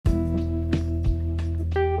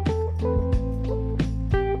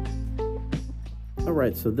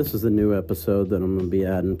right, so this is a new episode that I'm going to be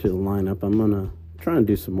adding to the lineup. I'm going to try and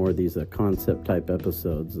do some more of these concept type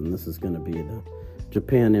episodes, and this is going to be the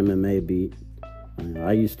Japan MMA beat.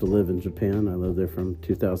 I used to live in Japan. I lived there from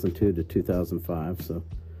 2002 to 2005, so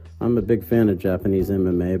I'm a big fan of Japanese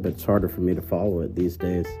MMA, but it's harder for me to follow it these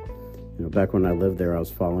days. Back when I lived there, I was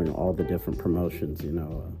following all the different promotions,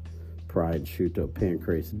 Pride, Shuto,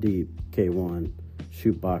 Pancrase, Deep, K1,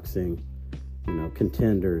 Shoot Boxing,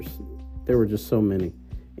 Contenders. There were just so many.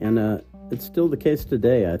 And it's still the case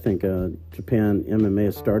today. I think Japan MMA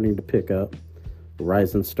is starting to pick up.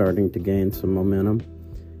 Ryzen's starting to gain some momentum.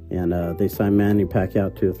 And they signed Manny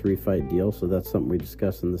Pacquiao to a 3-fight deal, so that's something we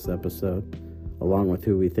discuss in this episode, along with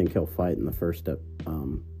who we think he'll fight in the first,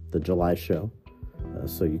 the July show.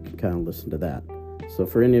 So you can kind of listen to that. So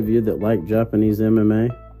for any of you that like Japanese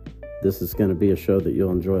MMA, this is going to be a show that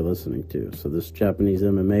you'll enjoy listening to. So this Japanese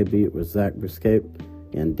MMA beat was Zach Buscape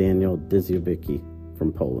and Daniel Dziubicki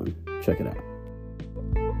from Poland. Check it out.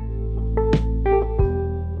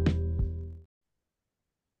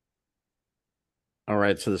 All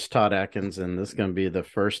right, so this is Todd Atkins, and this is going to be the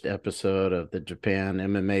first episode of the Japan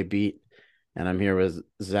MMA beat. And I'm here with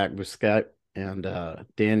Zach Buscape and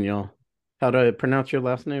Daniel. How do I pronounce your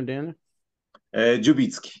last name, Daniel?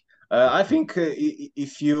 Dziubicki. I think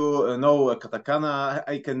if you know katakana,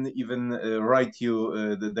 I can even write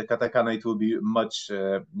you the katakana. It will be much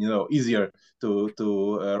easier to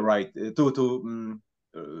write to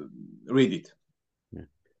read it. Yeah.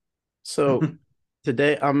 So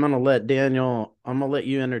today I'm gonna let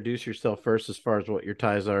you introduce yourself first as far as what your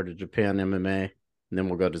ties are to Japan MMA, and then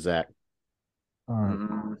we'll go to Zach.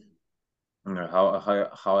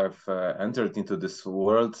 How I've entered into this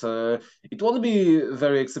world. It won't be a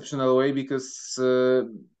very exceptional way because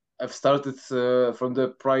I've started from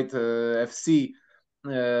the Pride FC,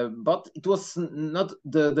 but it was not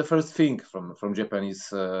the first thing from Japanese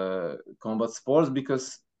combat sports,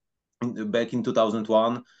 because back in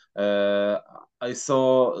 2001 I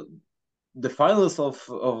saw the finals of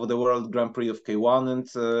the World Grand Prix of K1, and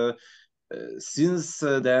since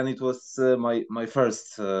then it was my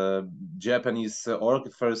first Japanese or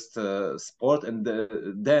first sport, and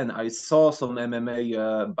then I saw some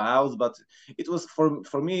MMA bouts, but it was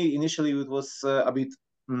for me initially it was a bit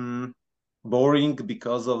boring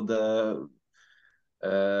because of the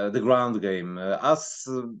ground game. As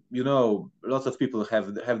you know, lots of people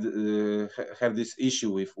have this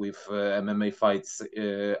issue with MMA fights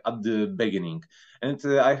at the beginning, and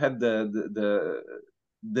I had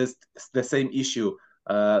the same issue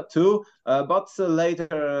too, but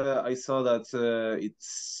later I saw that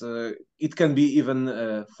it can be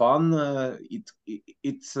even fun.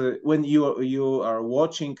 It's when you are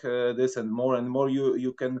watching this and more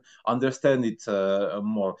you can understand it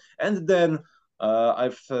more, and then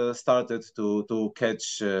I've started to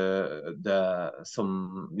catch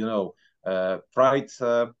some Pride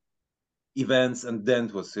events, and then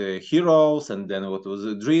it was Heroes, and then what was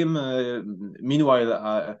a Dream. Meanwhile,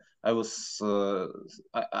 I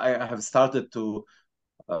have started to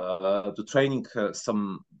training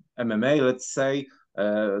some MMA. Let's say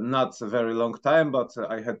not a very long time, but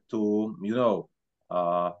I had to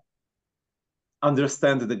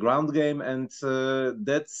understand the ground game, and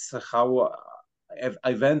that's how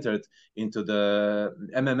I've entered into the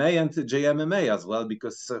MMA and JMMA as well,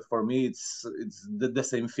 because for me it's the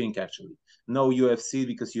same thing actually. No UFC,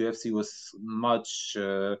 because UFC was much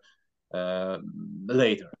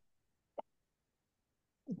later.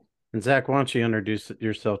 And Zach, why don't you introduce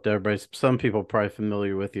yourself to everybody? Some people are probably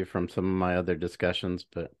familiar with you from some of my other discussions,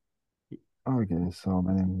 but Okay, so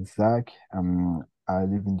my name is Zach. I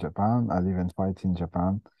live in Japan. I live and fight in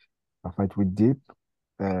Japan. I fight with Deep.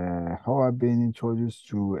 How I've been introduced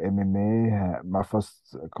to MMA, my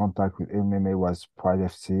first contact with MMA was Pride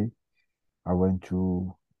FC. I went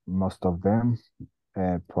to most of them,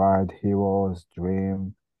 Pride, Heroes,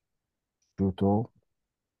 Dream, Juto.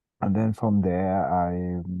 And then from there,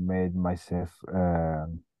 I made myself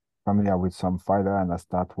familiar with some fighter, and I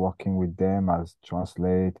start working with them as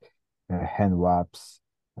translate, hand wraps,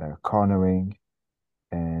 cornering,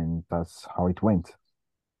 and that's how it went.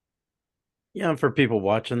 yeah, and for people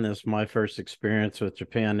watching this, my first experience with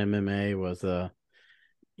Japan MMA was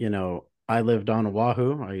I lived on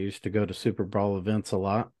Oahu. I used to go to Super Brawl events a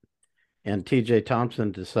lot, and TJ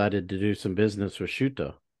Thompson decided to do some business with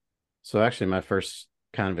Shuto. So actually my first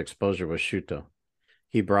kind of exposure was Shuto.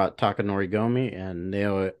 He brought Takanori Gomi and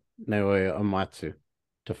Naoya Omatsu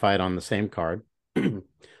to fight on the same card.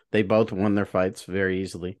 They both won their fights very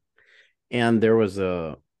easily. And there was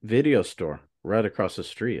a video store right across the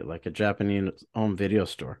street, like a Japanese owned video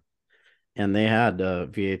store. and they had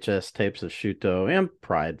VHS tapes of Shuto and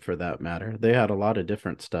Pride for that matter. They had a lot of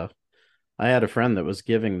different stuff. I had a friend that was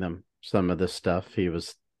giving them some of this stuff. He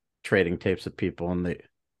was trading tapes with people, and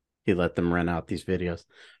he let them rent out these videos.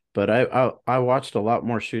 But I watched a lot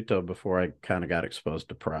more Shuto before I kind of got exposed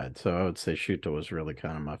to Pride. So I would say Shuto was really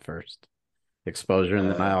kind of my first exposure.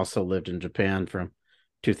 And then I Uh, also lived in Japan from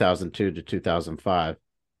 2002 to 2005.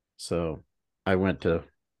 So I went to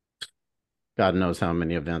God knows how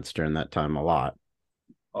many events during that time, a lot.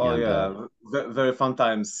 Oh And yeah, very fun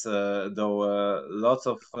times. Though lots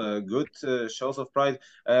of good shows of Pride.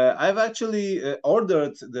 I've actually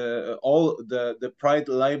ordered the all the Pride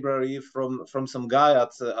library from some guy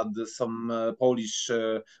at some Polish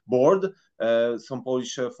board, some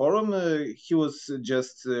Polish forum. He was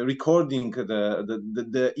just recording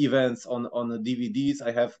the events on the DVDs.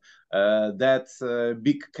 I have that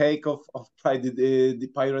big cake of Pride, the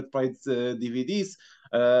Pirate Pride DVDs.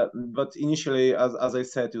 But initially, as I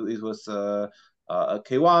said, it was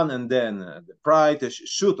K1 and then the Pride,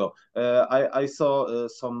 Shuto. I saw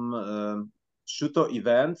some Shuto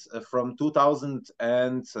events from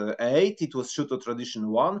 2008. It was Shuto Tradition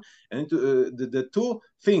 1. And the two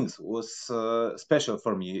things was special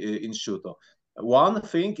for me in Shuto. One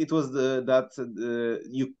thing, it was that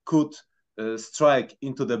you could strike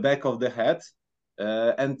into the back of the head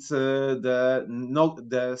and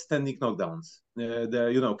the standing knockdowns,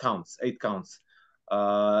 the counts, 8 counts.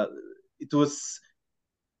 It was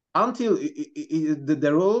until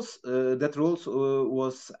the rules that rules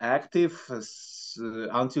was active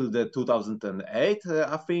until the 2008,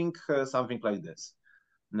 I think, something like this.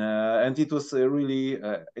 And it was a really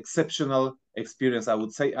exceptional experience, I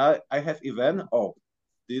would say. I have even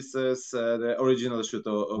this is the original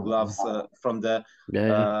Shuto gloves from the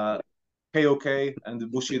yeah, uh, KOK and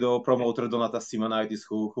Bushido promoter Donatas Simonaitis,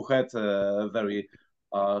 who had very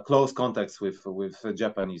close contacts with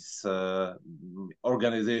Japanese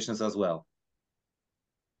organizations as well.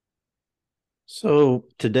 so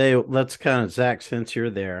today, let's kind of Zach, since you're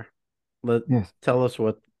there, let Yes. tell us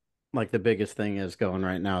what like the biggest thing is going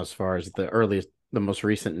right now as far as the most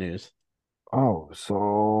recent news. Oh,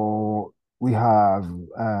 so we have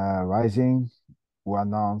Rising, who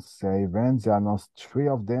announced events. They announced three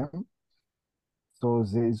of them. So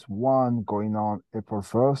there's one going on April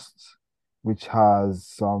 1st, which has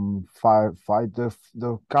some fight.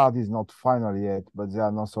 The card is not final yet, but there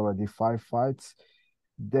are not already 5 fights.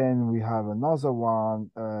 Then we have another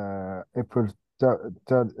one, April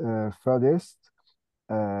 30th,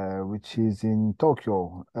 which is in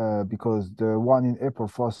Tokyo, because the one in April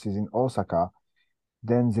 1st is in Osaka.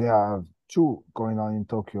 Then there are two going on in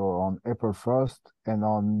Tokyo on April 1st and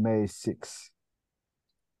on May 6th.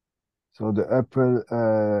 So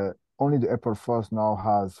only the April 1st now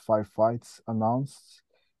has 5 fights announced.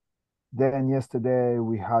 Then yesterday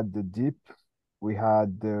we had the Deep. We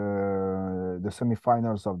had the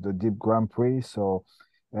semifinals of the Deep Grand Prix. So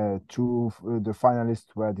the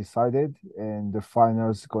finalists were decided, and the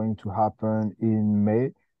finals going to happen in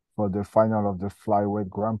May for the final of the Flyweight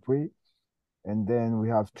Grand Prix. And then we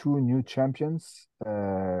have two new champions,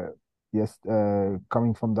 coming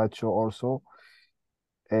from that show also.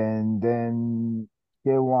 And then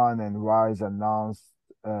K1 and Rise announced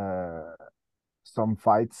some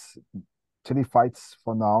fights, 3 fights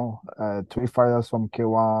for now. 3 fighters from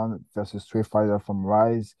K1 versus 3 fighters from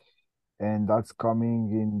Rise. And that's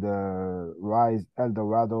coming in the Rise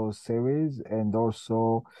Eldorado series and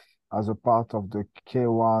also as a part of the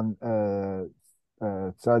K1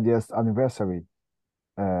 30th anniversary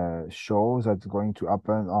show that's going to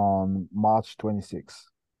happen on March 26th.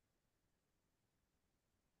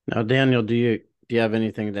 Now, Daniel, do you have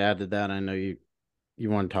anything to add to that? I know you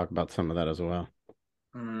want to talk about some of that as well.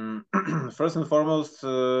 First and foremost,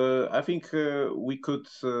 I think we could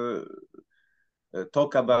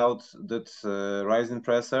talk about that Ryzen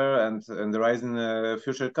presser and the Ryzen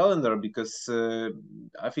future calendar, because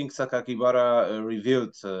I think Sakakibara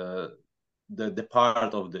revealed the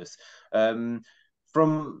part of this.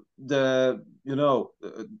 From the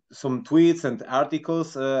some tweets and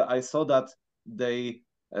articles, I saw that they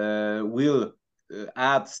will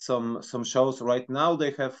add some shows. Right now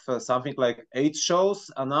they have something like 8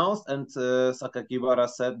 shows announced, and Sakakibara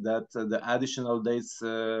said that the additional days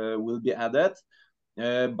will be added.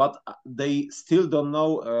 But they still don't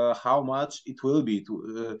know how much it will be.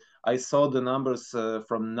 I saw the numbers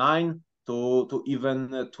from 9 to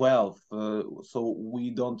even 12. So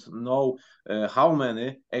we don't know how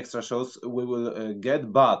many extra shows we will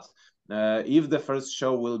get. But if the first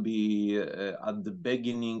show will be at the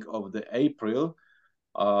beginning of the April,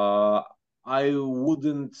 I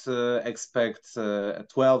wouldn't expect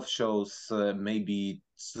 12 shows, maybe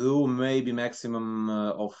two, maybe maximum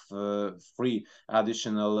of three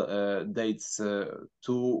additional dates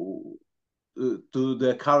to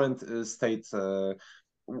the current state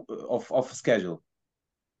of schedule.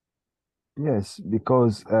 Yes,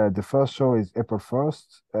 because the first show is April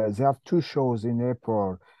 1st. They have two shows in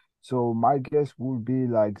April. So my guess would be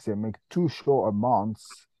like they make two shows a month,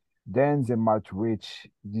 then they might reach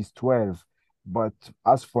these 12. But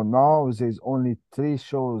as for now, there's only three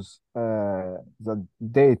shows that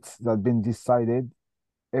dates that been decided.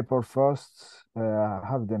 April 1st, I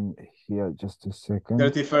have them here just a second.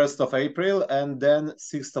 31st of April and then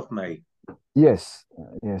 6th of May. Yes,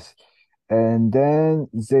 yes. And then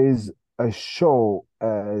there's a show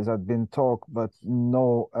that been talked, but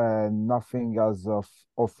no, nothing as of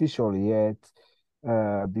official yet,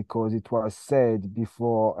 because it was said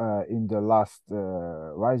before in the last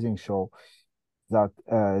Rising show that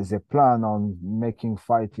they plan on making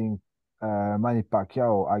fighting Manny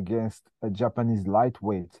Pacquiao against a Japanese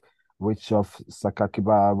lightweight, which of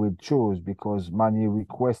Sakakibara will choose because Manny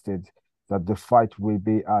requested that the fight will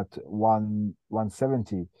be at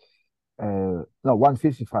 170. No,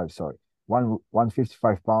 155, sorry.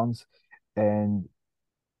 155 pounds. And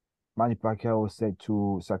Manny Pacquiao said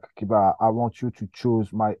to Sakakibara, I want you to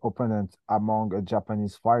choose my opponent among a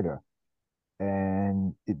Japanese fighter.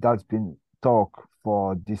 And that's been talk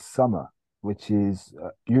for this summer, which is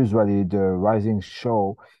usually the Rising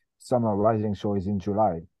show. Summer Rising show is in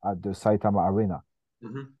July at the Saitama Arena.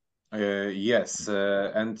 Yes,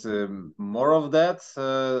 and more of that.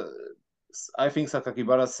 I think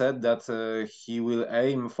Sakakibara said that he will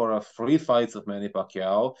aim for three fights of Manny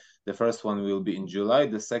Pacquiao. The first one will be in July,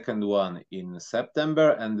 the second one in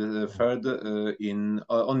September, and the third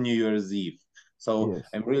on New Year's Eve. So Yes.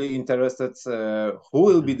 I'm really interested who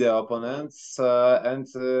will be the opponents, and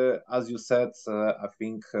as you said, I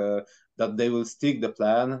think that they will stick the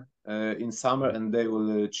plan in summer, and they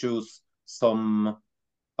will choose some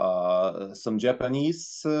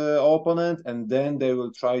Japanese opponent, and then they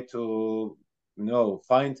will try to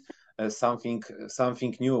find something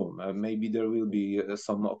new. Maybe there will be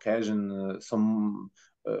some occasion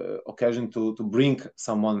to bring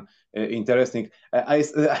someone interesting. I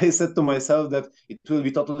said to myself that it will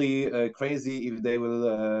be totally crazy if they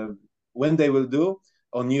will when they will do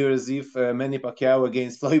on New Year's Eve Manny Pacquiao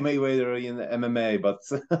against Floyd Mayweather in MMA, but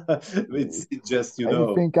it's just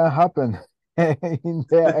anything can happen. In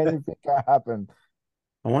there, anything can happen.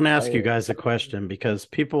 I want to ask you guys a question because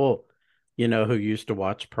people, who used to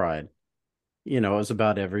watch Pride, it was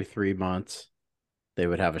about every 3 months they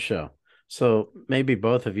would have a show. So maybe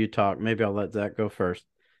both of you talk. Maybe I'll let Zach go first.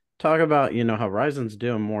 Talk about, how Rising's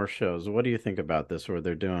doing more shows. What do you think about this, where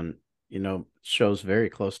they're doing, shows very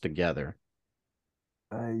close together?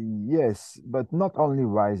 Yes, but not only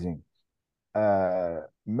Rising.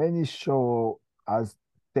 Many show as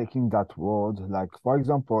taking that road. Like, for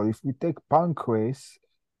example, if we take Pancrase,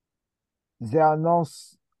 they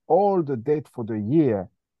announce all the date for the year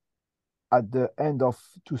at the end of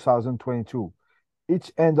 2022.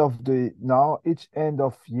 Each end of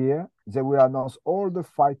year, they will announce all the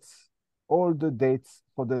fights, all the dates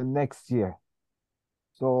for the next year.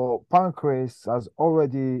 So Pancrase has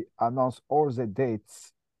already announced all the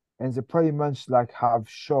dates, and they pretty much like have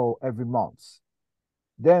show every month.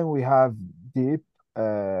 Then we have Deep,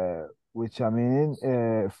 which I mean,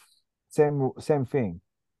 same thing.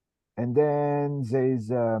 And then there's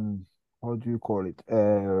how do you call it?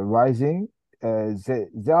 Rising.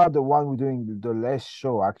 They are the one who doing the less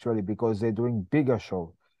show actually because they're doing bigger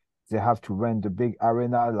show. They have to rent the big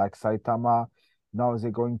arena like Saitama. Now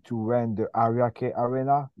they're going to rent the Ariake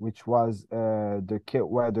Arena, which was where the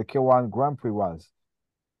K1 Grand Prix was.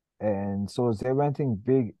 And so they're renting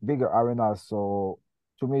bigger arenas. So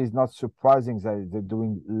to me, it's not surprising that they're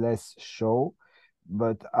doing less show.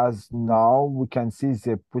 But as now we can see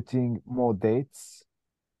they're putting more dates.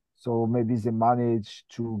 So maybe they manage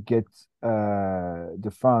to get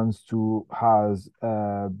the fans to has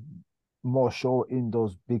more show in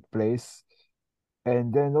those big places.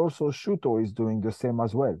 And then also Shuto is doing the same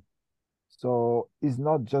as well. So it's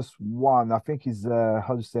not just one. I think it's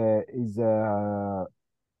how to say is a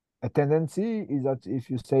tendency is that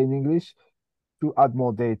if you say in English to add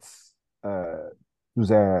more dates to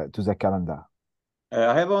the calendar.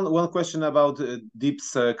 I have one question about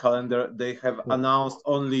Deep's calendar. They have announced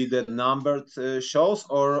only the numbered shows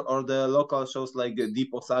or the local shows like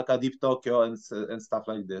Deep Osaka, Deep Tokyo, and stuff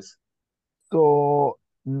like this. So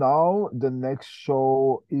now the next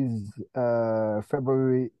show is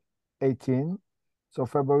February 18. So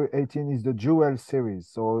February 18 is the Jewel series.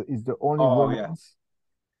 So it's the only Oh yeah. women's.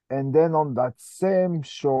 And then on that same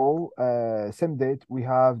show, same date, we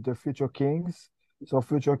have the Future Kings. So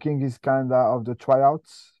Future King is kind of the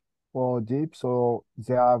tryouts for Deep. So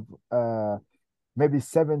they have maybe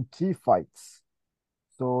 70 fights.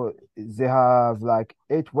 So they have like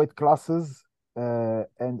 8 weight classes,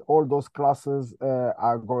 and all those classes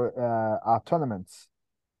are tournaments.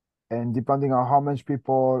 And depending on how much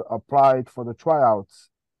people applied for the tryouts,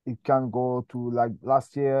 it can go to, like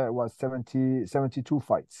last year it was 72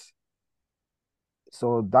 fights.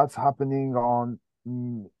 So that's happening on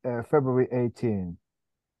February 18.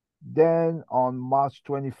 Then on March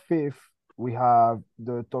 25th, we have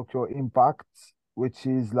the Tokyo Impact, which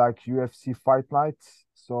is like UFC Fight Night.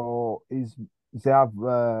 So is they have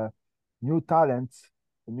new talents,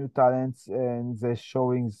 and they're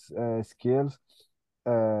showing skills.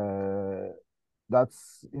 Uh,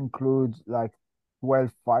 that's includes like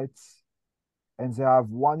 12 fights, and they have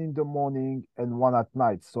one in the morning and one at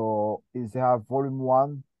night. So is they have volume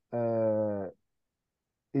one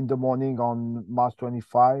in the morning on March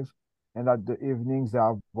 25, and at the evenings they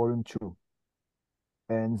have volume two.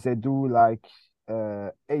 And they do like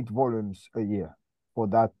 8 volumes a year for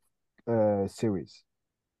that series.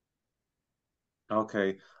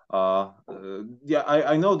 Okay. Yeah,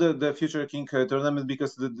 I know the Future King tournament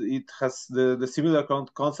because it has the similar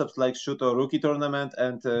concepts like Shuto Rookie Tournament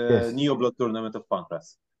and Yes, Neo Blood Tournament of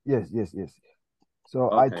Pancras. yes. So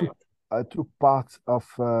Okay. I took part of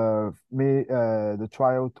the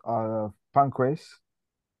tryout of Pancrase,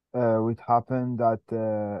 which happened at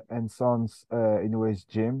Enson's Inouye's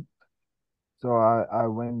gym. So I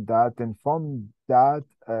went that, and from that,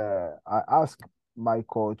 I asked my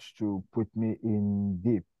coach to put me in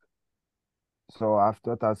deep. So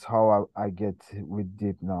after that's how I get with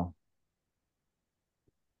deep now.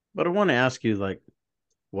 But I want to ask you, like,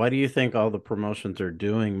 why do you think all the promotions are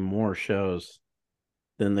doing more shows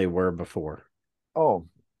than they were before? Oh,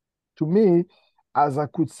 to me, as I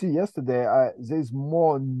could see yesterday, there's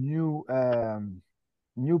more new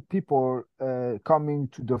people coming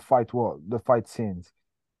to the fight world, the fight scenes.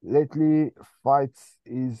 Lately, fights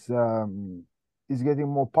is getting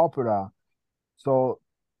more popular. So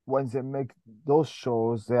when they make those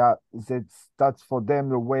shows, that's for them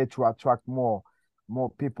the way to attract more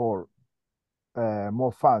people,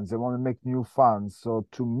 more fans. They want to make new fans. So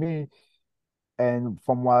to me, and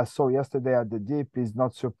from what I saw yesterday at the Deep, is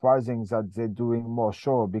not surprising that they're doing more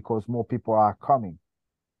show because more people are coming.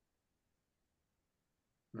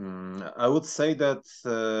 I would say that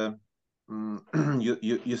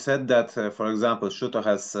you said that for example Shuto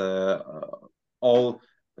has all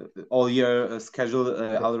all year schedule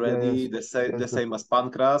already Yes, the yes, same as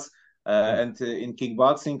Pancras, yes, and in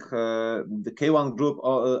kickboxing the K1 group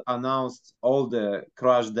announced all the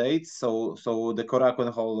crash dates, so the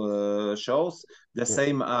Korakuen Hall shows the yeah,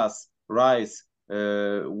 same as Rise,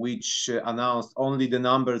 which announced only the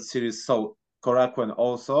numbered series, so Korakuen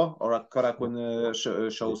also, or yeah, Korakuen yeah,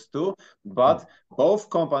 shows too, yeah, but both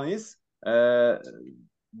companies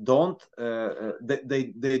don't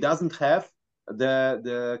they doesn't have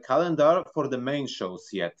the calendar for the main shows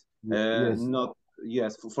yet. yes, Not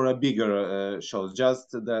yes for a bigger shows,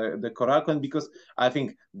 just the Korakuen, because I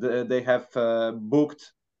think they have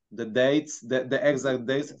booked the dates, the exact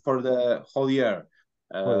dates for the whole year.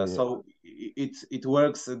 yeah, So it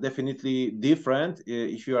works definitely different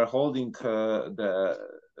if you are holding the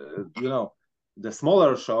you know the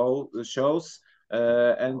smaller shows,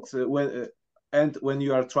 and when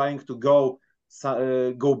you are trying to go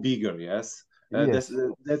bigger. Yes, yes,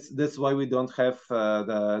 that's why we don't have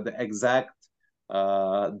the exact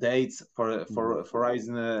dates for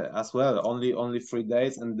Ryzen as well. Only 3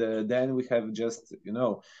 days, and then we have just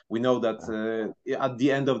we know that at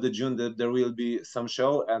the end of the June there will be some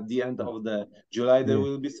show. At the end of the July there yeah,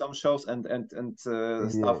 will be some shows, and yeah,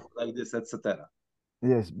 stuff like this, etc.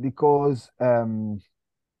 yes, because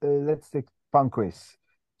let's take Pancrase.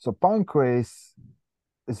 So Pancrase,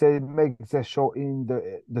 they make their show in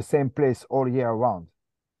the same place all year round.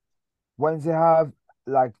 When they have,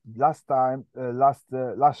 like last time, last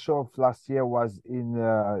show of last year was in,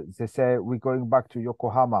 they say we're going back to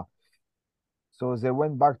Yokohama. So they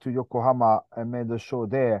went back to Yokohama and made a show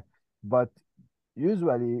there. But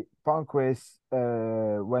usually Pancrase,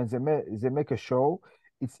 when they make a show,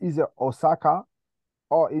 it's either Osaka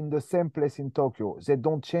or in the same place in Tokyo. They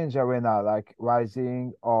don't change arena like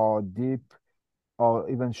Rising or Deep or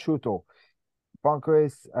even Shuto.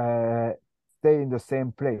 Pancrase stay in the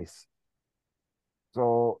same place.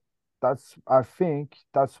 So I think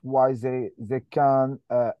that's why they can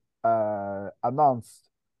announce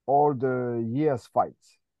all the years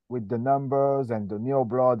fights with the numbers and the new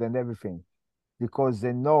blood and everything because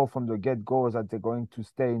they know from the get-go that they're going to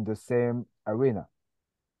stay in the same arena.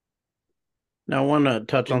 Now, I want to I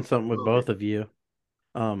touch on think something with so. both of you.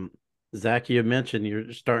 Um, Zach, you mentioned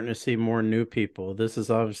you're starting to see more new people. This is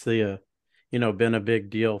obviously been a big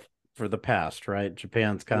deal for the past, right?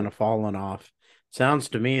 Japan's kind of fallen off. Sounds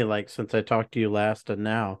to me like since I talked to you last and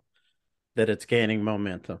now that it's gaining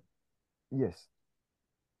momentum. Yes,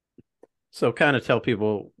 So kind of tell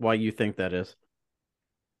people why you think that is.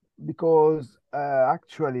 because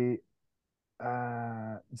actually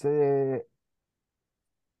they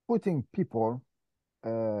putting people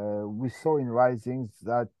we saw in Risings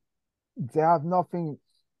that they have nothing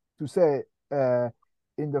to say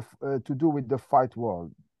in the to do with the fight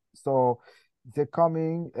world. So they're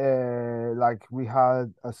coming like we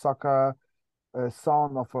had a soccer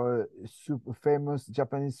son of a super famous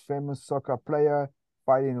Japanese famous soccer player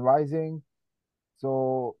fighting Rising.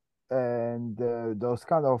 So and those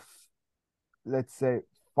kind of let's say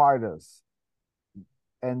fighters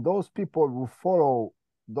and those people who follow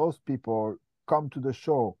those people come to the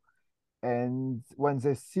show and when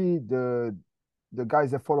they see the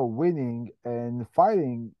guys they follow winning and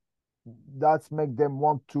fighting, that's make them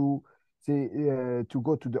want to see to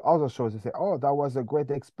go to the other shows. They say, "Oh, that was a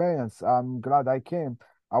great experience. I'm glad I came.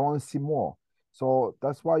 I want to see more." So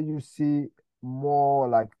that's why you see more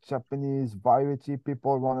like Japanese variety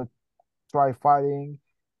people want to try fighting,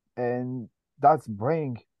 and that's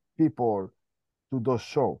bring people to those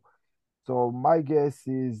show. So my guess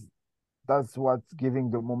is that's what's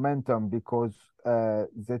giving the momentum because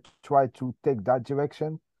they try to take that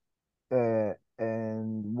direction.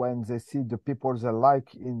 And when they see the people they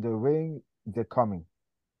like in the ring, they're coming.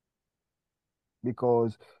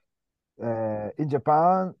 Because in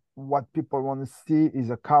Japan, what people want to see is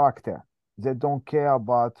a character. They don't care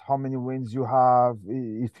about how many wins you have,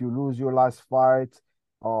 if you lose your last fight,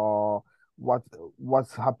 or what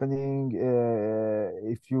what's happening.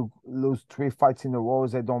 If you lose 3 fights in a row,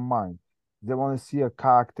 they don't mind. They want to see a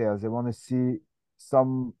character. They want to see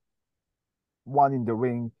someone in the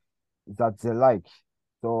ring that they like.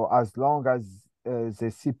 So as long as they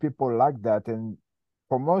see people like that and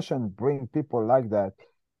promotion bring people like that,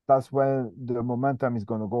 that's when the momentum is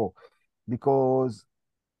going to go. Because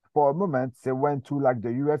for a moment, they went to like the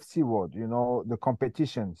UFC world, the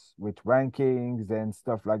competitions with rankings and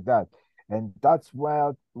stuff like that. And that's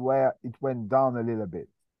where it went down a little bit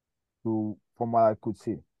to from what I could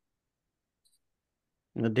see.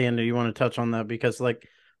 Dan, do you want to touch on that? Because, like,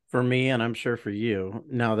 for me, and I'm sure for you,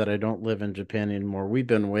 now that I don't live in Japan anymore, we've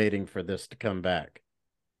been waiting for this to come back.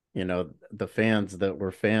 The fans that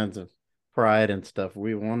were fans of Pride and stuff,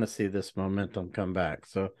 we want to see this momentum come back.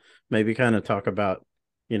 So maybe kind of talk about,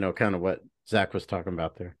 kind of what Zach was talking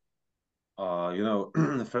about there.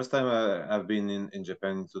 The first time I've been in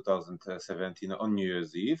Japan in 2017 on New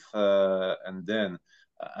Year's Eve, and then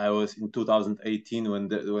I was in 2018 when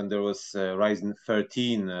there was Ryzen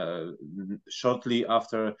 13, shortly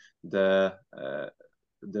after the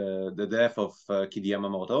death of Kid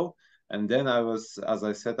Yamamoto. And then I was, as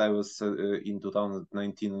I said, I was in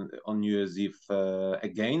 2019 on New Year's Eve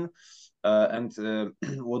again. And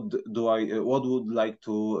what would like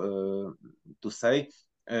to say?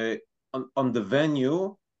 On the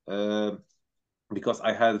venue, because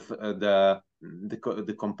I have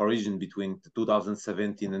the comparison between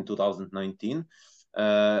 2017 and 2019.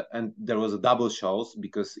 And there was a double shows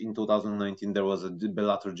because in 2019 there was a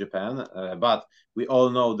Bellator Japan, but we all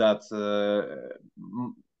know that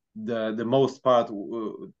the most part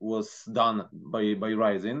was done by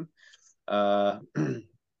Rising,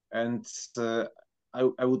 and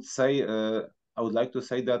I would say I would like to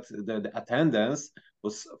say that the attendance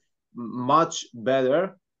was much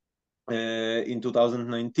better in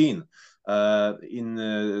 2019. In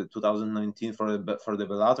 2019 for the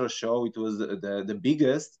Bellator show, it was the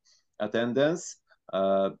biggest attendance,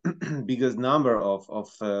 biggest number of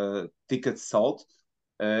tickets sold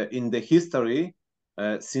in the history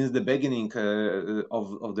since the beginning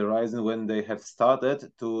of the Rising, when they have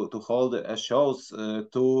started to hold shows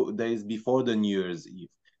 2 days before the New Year's Eve.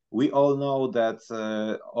 We all know that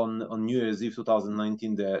on New Year's Eve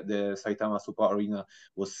 2019, the Saitama Super Arena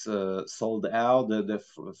was sold out. The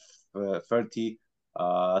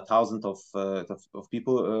 30,000 of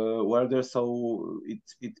people were there, so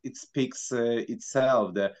it speaks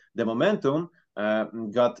itself. The momentum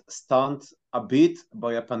got stunned a bit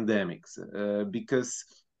by a pandemic, because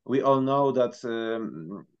we all know that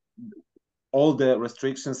all the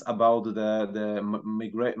restrictions about the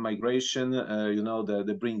migration,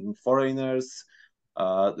 the bringing foreigners,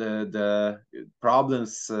 the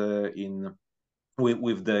problems in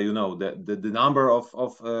with the the number of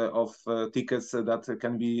tickets that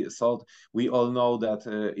can be sold. We all know that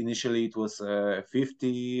initially it was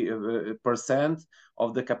 50%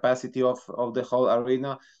 of the capacity of the whole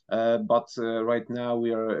arena, but right now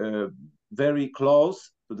we are very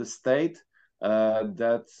close to the state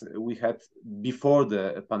that we had before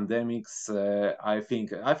the pandemics. I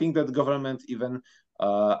think that government even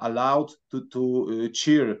allowed to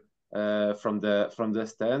cheer from the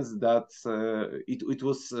stands that it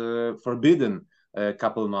was forbidden a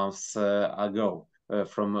couple months ago,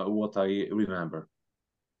 from what I remember.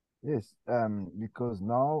 Yes, because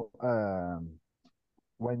now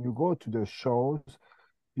when you go to the shows,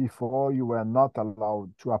 before you were not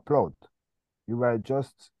allowed to upload. You were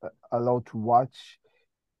just allowed to watch.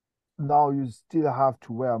 Now you still have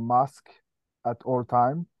to wear a mask at all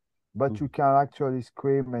time, but you can actually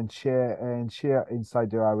scream and cheer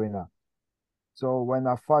inside the arena. So when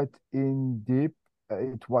I fight in deep,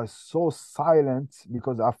 it was so silent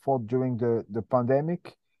because I fought during the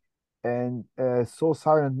pandemic, and so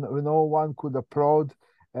silent. No one could applaud,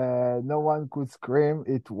 no one could scream.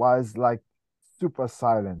 It was like super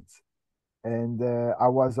silent, and I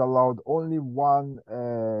was allowed only one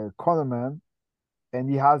cornerman, and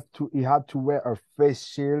he had to wear a face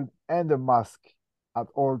shield and a mask at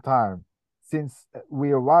all time. Since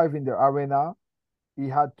we arrived in the arena, he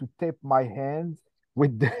had to tape my hands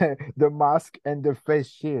with the mask and the face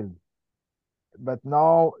shield. But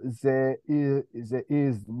now there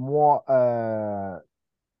is more the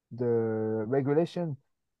regulation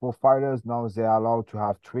for fighters. Now they're allowed to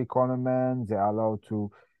have three cornermen. They're allowed to,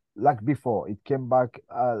 like before. It came back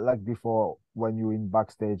like before when you in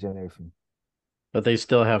backstage and everything. But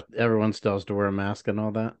everyone still has to wear a mask and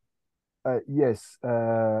all that. Yes,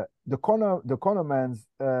 the cornermen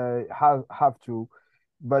have to,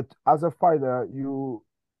 but as a fighter, you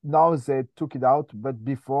now they took it out. But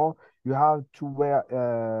before, you have to wear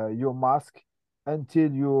your mask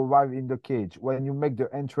until you arrive in the cage. When you make the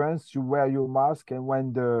entrance, you wear your mask, and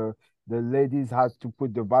when the ladies have to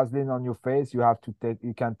put the Vaseline on your face, you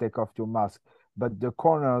can take off your mask. But the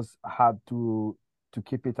corners had to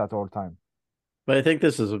keep it at all time. But I think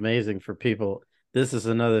this is amazing for people. This is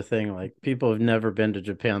another thing. Like people have never been to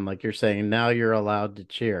Japan, like you're saying. Now you're allowed to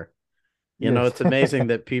cheer. Yes. It's amazing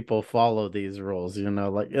that people follow these rules.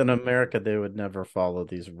 Like in America, they would never follow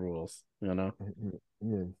these rules. Yes.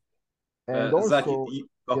 And Zach, also,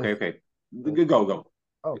 okay, yes. okay, go.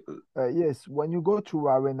 Oh, yes. When you go to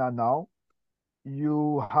arena now,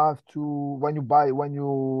 you have to when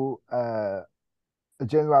you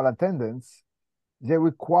general attendance, they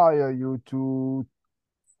require you to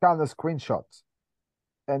scan a screenshot,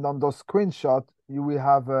 and on those screenshot you will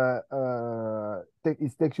have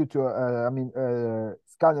it takes you to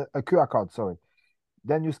scan a QR code. Sorry.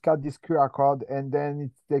 Then you scan this QR code, and then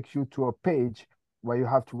it takes you to a page where you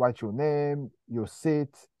have to write your name, your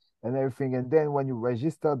seat, and everything. And then when you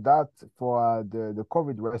register that for the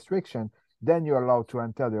COVID restriction, then you're allowed to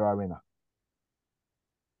enter the arena.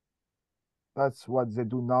 That's what they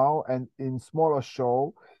do now. And in smaller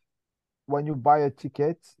show, when you buy a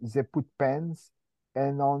ticket, they put pens,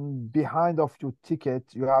 and on behind of your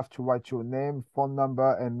ticket, you have to write your name, phone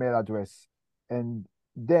number, and mail address. And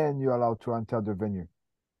then you're allowed to enter the venue.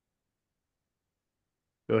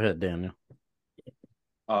 Go ahead, Daniel.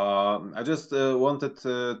 I just wanted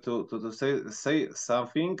to say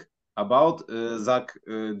something about Zach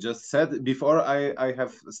just said before I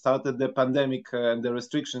have started the pandemic and the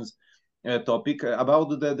restrictions topic about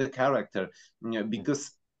the character,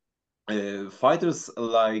 because fighters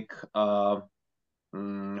like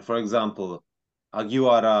for example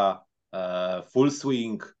Aguilera, Full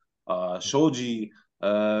Swing, Shoji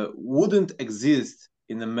wouldn't exist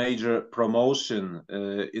in a major promotion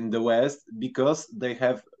in the West because they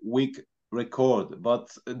have weak record, but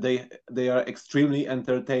they are extremely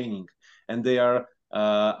entertaining, and they are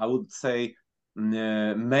I would say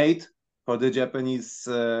made for the Japanese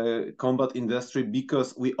combat industry,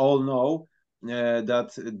 because we all know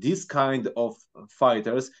that this kind of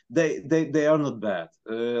fighters they are not bad.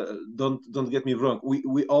 Don't get me wrong.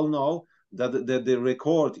 We all know that the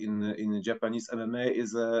record in Japanese MMA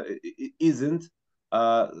isn't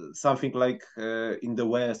something like in the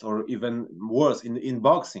West, or even worse in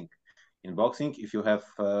boxing. In boxing, if you have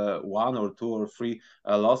one or two or three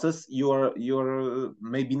losses, you're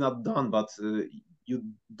maybe not done, but you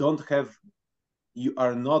don't have you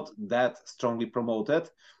are not that strongly promoted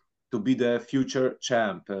to be the future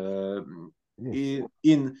champ. Yes.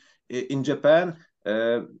 In Japan,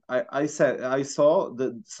 I saw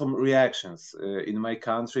some reactions in my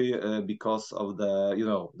country because of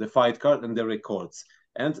the fight card and the records,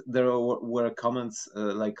 and there were comments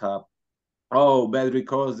like, "Oh, bad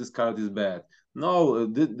records. This card is bad." No,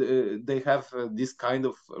 they have this kind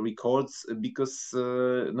of records because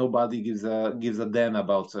nobody gives a damn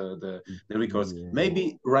about the records. Yeah.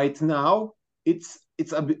 Maybe right now it's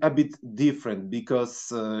a bit different because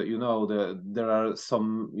there are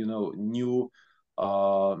some new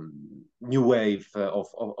wave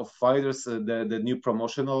of fighters, the new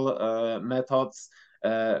promotional methods.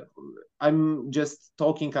 Uh, I'm just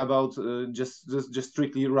talking about just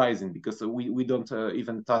strictly Rising, because we don't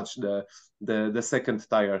even touch the second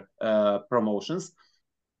tier promotions,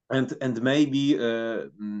 and maybe the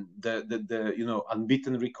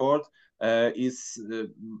unbeaten record is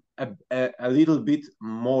a little bit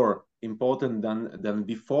more important than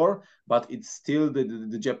before, but it's still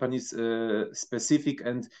the Japanese specific,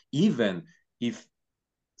 and even if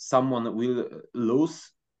someone will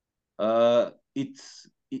lose, it's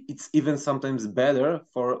even sometimes better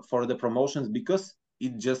for the promotions because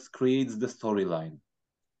it just creates the storyline.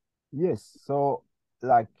 Yes. So,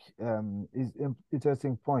 like, is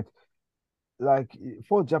interesting point. Like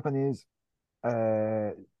for Japanese,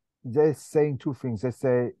 uh, they're saying two things. They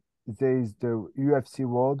say there is the UFC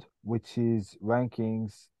world, which is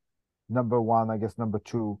rankings number one, I guess number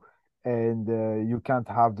two, and you can't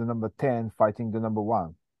have the number 10 fighting the number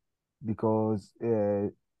one because,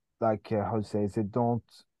 like, how to say, they don't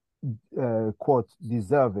quote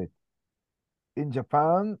deserve it. In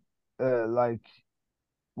Japan, like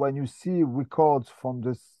when you see records from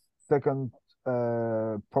the second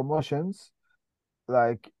promotions,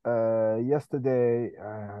 like yesterday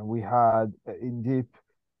we had in deep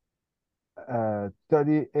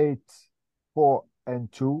 38 4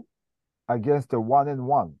 and 2 against the 1 and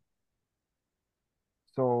 1.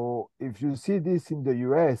 So if you see this in the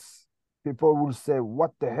US, people will say,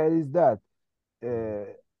 what the hell is that? uh,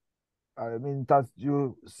 I mean, that's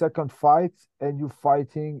your second fight and you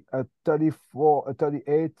fighting a 34 a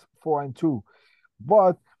 38 4 and 2.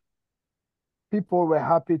 But people were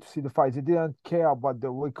happy to see the fight. They didn't care about the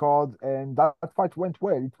record, and that fight went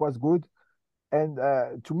well. It was good. And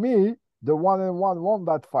to me, the 1 and 1 won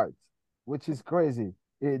that fight, which is crazy.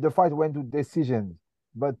 The fight went to decisions.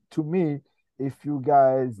 But to me, if you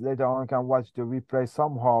guys later on can watch the replay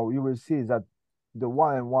somehow, you will see that the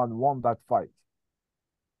 1 and 1 won that fight.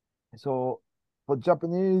 So for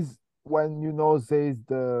Japanese, when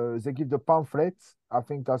they give the pamphlets, I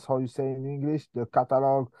think that's how you say in English, the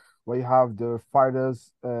catalog where you have the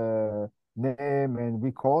fighter's name and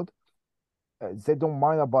record. They don't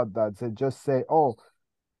mind about that. They just say, "Oh,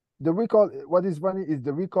 the record." What is funny is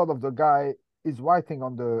the record of the guy is writing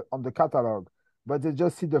on the catalog, but they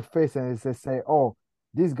just see the face and they say, "Oh,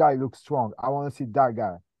 this guy looks strong. I want to see that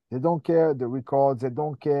guy." They don't care the records. They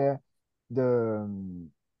don't care the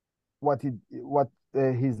what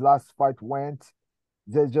his last fight went.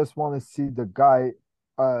 They just want to see the guy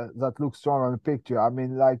that looks strong on the picture. I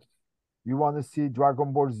mean, like you want to see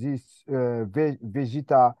Dragon Ball Z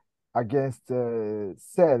Vegeta against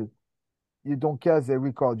Cell. You don't care the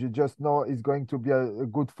record. You just know it's going to be a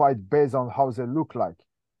good fight based on how they look like.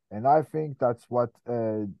 And I think that's what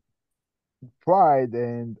Pride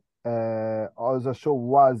and other show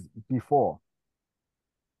was before.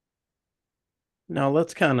 Now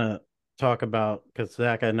let's kind of talk about, because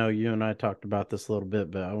Zach, I know you and I talked about this a little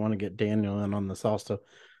bit, but I want to get Daniel in on this also.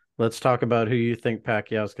 Let's talk about who you think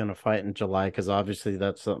Pacquiao is going to fight in July, because obviously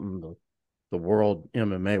that's something the world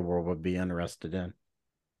MMA world would be interested in.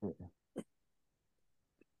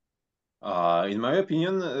 In my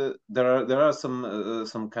opinion, there are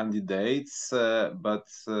some candidates, but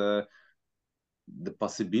the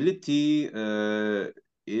possibility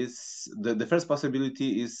is the first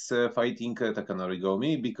possibility is fighting Takanori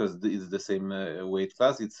Gomi, because it's the same weight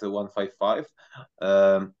class. It's 155.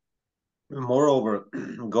 Moreover,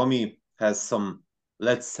 Gomi has some,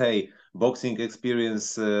 let's say, boxing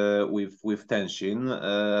experience with Tenshin.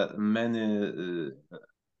 Many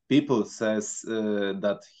people says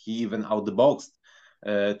that he even outboxed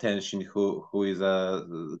Tenshin, who is a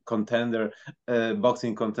contender,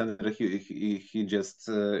 boxing contender. He just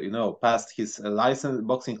passed his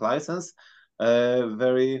boxing license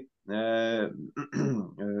very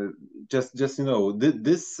just this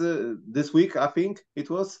week, I think it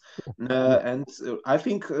was, and I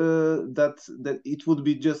think that it would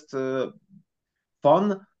be just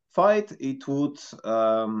fun fight, it would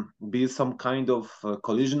be some kind of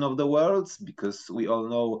collision of the worlds, because we all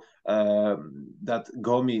know that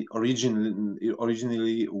Gomi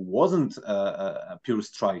originally wasn't a pure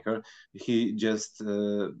striker. He just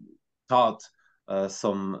taught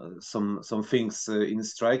some things in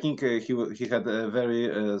striking. He had a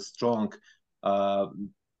very strong uh,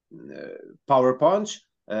 power punch,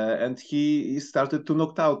 and he started to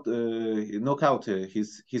knock out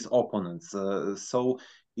his opponents. So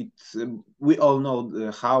we all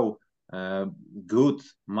know how good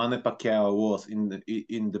Manny Pacquiao was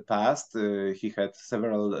in the past. He had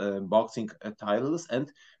several boxing titles,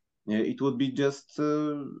 and it would be just,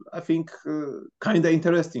 I think, kind of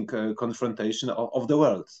interesting confrontation of the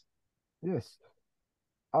worlds. Yes.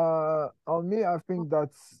 On me, I think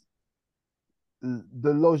that's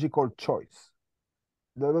the logical choice.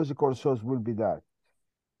 The logical choice will be that.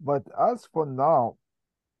 But as for now,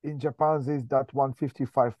 in Japan, there's that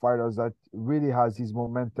 155 fighters that really has his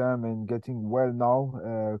momentum and getting well now,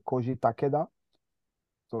 Koji Takeda.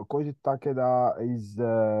 So Koji Takeda is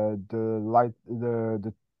the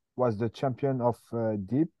was the champion of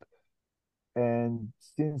Deep, and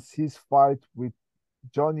since his fight with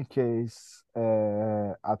Johnny Case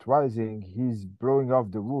at Rising, he's blowing off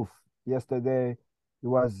the roof. Yesterday, he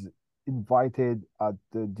was invited at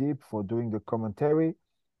the Deep for doing the commentary.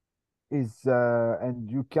 Is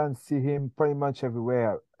and you can see him pretty much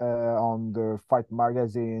everywhere on the fight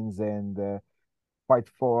magazines and fight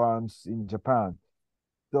forums in Japan.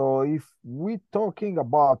 So if we're talking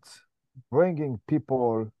about bringing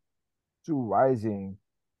people to Rising,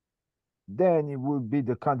 then he will be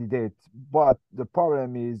the candidate. But the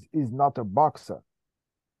problem is, he's not a boxer.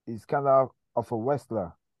 He's kind of a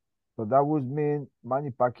wrestler. So that would mean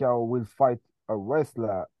Manny Pacquiao will fight a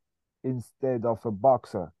wrestler instead of a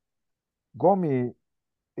boxer. Gomi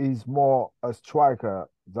is more a striker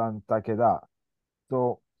than Takeda.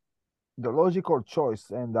 So the logical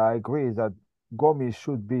choice, and I agree, is that Gomi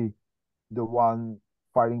should be the one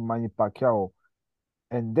fighting Manny Pacquiao.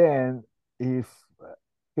 And then if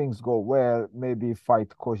things go well, maybe fight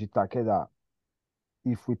Koji Takeda.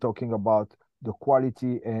 If we're talking about the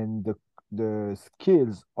quality and the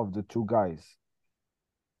skills of the two guys.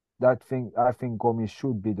 I think Gomi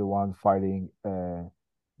should be the one fighting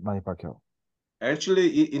Manny Pacquiao.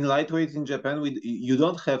 Actually, in lightweight in Japan, you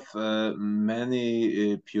don't have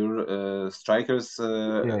many pure strikers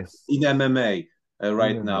Yes. in MMA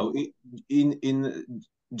right MMA. now. In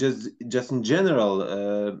just in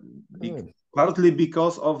general, Yes. partly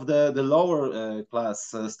because of the lower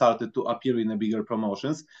class started to appear in the bigger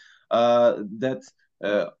promotions, that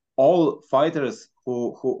all fighters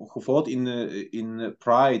who fought in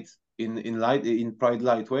Pride in Pride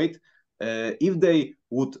lightweight, if they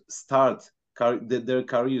would start their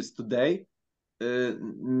careers today,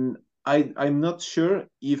 I'm not sure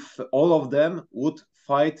if all of them would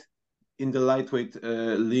fight in the lightweight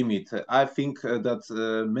limit. I think that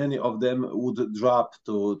many of them would drop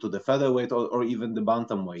to the featherweight or even the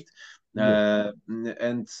bantamweight. Yes.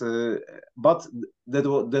 And but that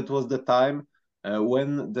was the time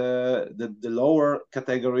when the lower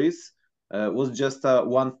categories was just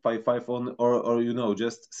 155 on, or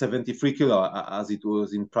just 73 kilo, as it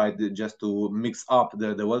was in Pride, just to mix up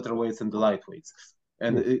the welterweights and the lightweights,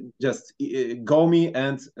 and Yes. just Gomi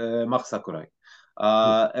and Max Sakurai.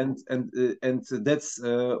 Yes. And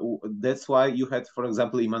that's why you had, for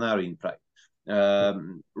example, Imanari in Pride.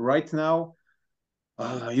 Right now,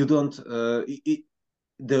 you don't.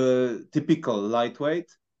 The typical lightweight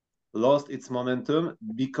lost its momentum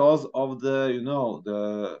because of the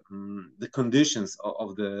conditions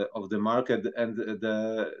of the market, and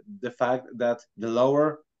the fact that the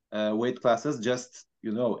lower weight classes just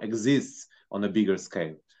exists on a bigger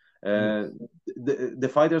scale. Yes. The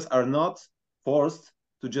fighters are not forced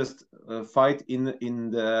to just fight in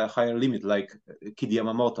the higher limit like Kid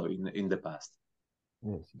Yamamoto in the past.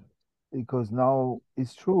 Yes. Because now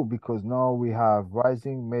it's true, because now we have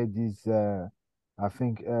Rising made this I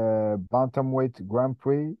think bantamweight Grand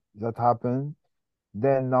Prix that happened.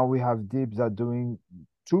 Then now we have Deep that doing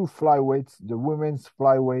two flyweights, the women's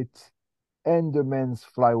flyweight and the men's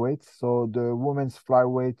flyweight. So the women's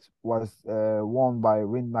flyweight was won by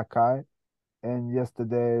Rin Nakai, and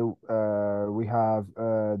yesterday we have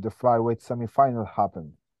the flyweight semifinal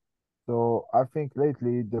happened. So I think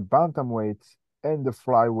lately the bantamweights and the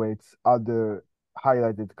flyweights are the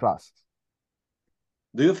highlighted classes.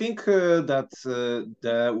 Do you think that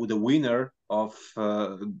the winner of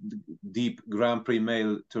Deep Grand Prix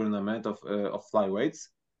male tournament of flyweights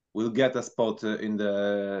will get a spot in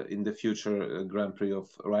the future Grand Prix of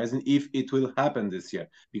Ryzen, if it will happen this year,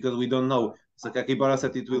 because we don't know. Sakakibara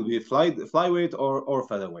said it will be flyweight or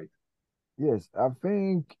featherweight. Yes, I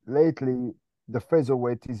think lately the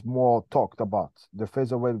featherweight is more talked about. The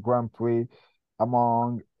featherweight Grand Prix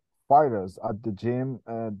among fighters at the gym,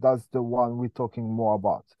 that's the one we're talking more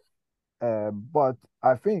about. But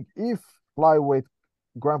I think if flyweight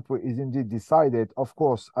Grand Prix is indeed decided, of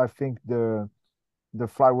course, I think the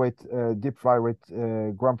flyweight, deep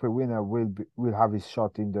flyweight Grand Prix winner will have his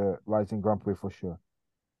shot in the Rising Grand Prix for sure.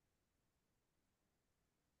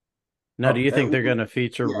 Now, do you think they're going to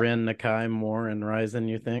feature yeah. Ren Nakai more in Ryzen,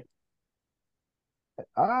 you think?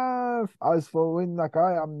 As for Win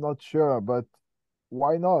Nakai, I'm not sure, but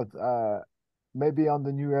why not? Maybe on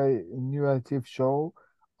the new active show,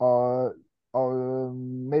 or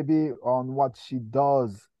maybe on what she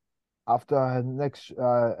does after her next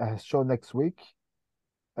her show next week.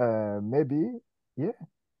 Maybe, yeah.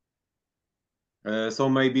 So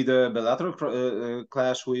maybe the Bellator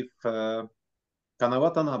clash with Kana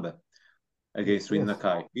Watanabe against Rin Yes,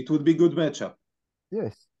 Nakai. It would be good matchup.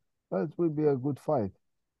 yes, that will be a good fight.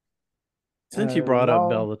 Since you brought up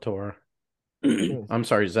Now, Bellator, yes. I'm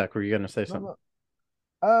sorry, Zach, were you going to say No, something?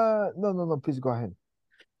 no. No. Please go ahead.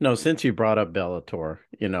 No, since you brought up Bellator,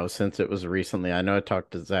 since it was recently, I know I talked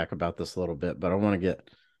to Zach about this a little bit, but I want to get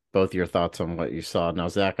both your thoughts on what you saw. Now,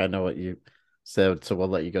 Zach, I know what you said, so we'll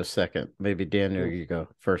let you go second. Maybe Daniel, Yes. you go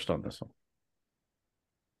first on this one.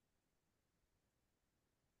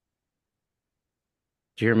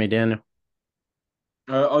 Did you hear me, Daniel?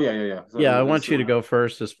 Yeah. Yeah, I want you to go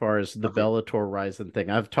first as far as the Okay. Bellator Ryzen thing.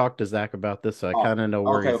 I've talked to Zach about this, so I kind of know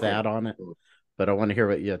where he's at on it, but I want to hear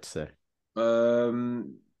what you have to say.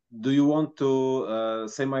 Do you want to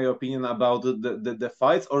say my opinion about the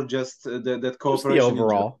fights, or just that cooperation?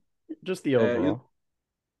 Just the overall.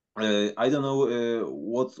 I don't know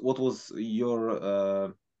what was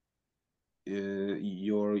your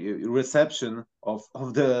reception of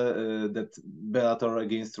the that Bellator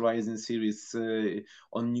against Ryzen series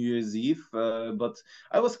on New Year's Eve, but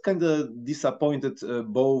I was kind of disappointed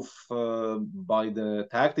both by the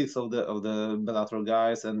tactics of the Bellator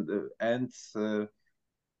guys and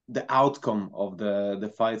the outcome of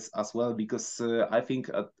the fights as well, because I think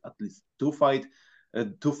at least two fights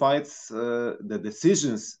the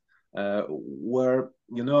decisions were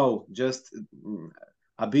just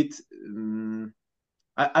a bit.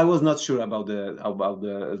 I was not sure about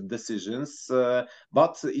the decisions,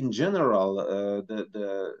 but in general,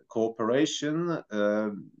 the cooperation.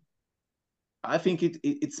 I think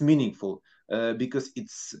it's meaningful because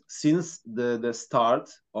it's since the start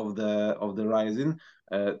of the Rising,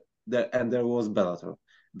 and there was Bellator.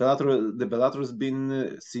 The Bellator has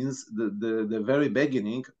been since the very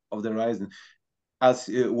beginning of the Rising. As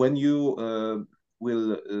when you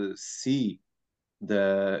will see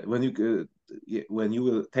when you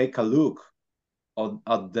will take a look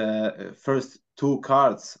at the first two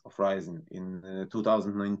cards of Rising in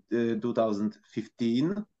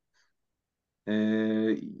 2015,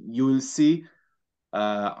 you will see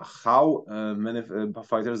how many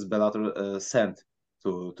fighters Bellator sent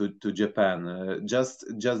to Japan. Just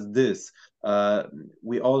this,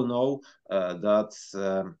 we all know that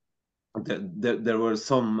there were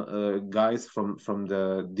some guys from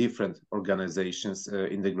the different organizations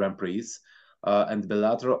in the Grand Prix, and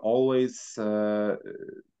Bellator always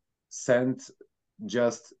sent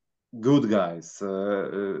just good guys,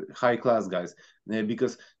 high class guys,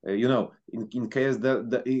 because in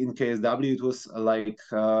KSW it was like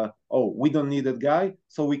oh, we don't need that guy,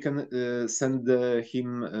 so we can send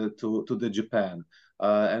him to the Japan.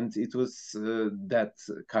 And it was that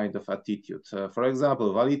kind of attitude. For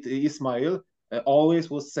example, Walid Ismail always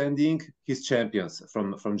was sending his champions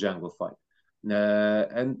from Jungle Fight.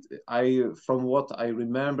 And from what I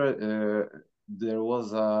remember, there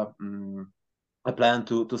was a plan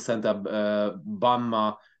to send a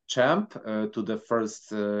Bama champ to the first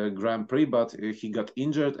Grand Prix, but he got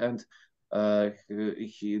injured, and the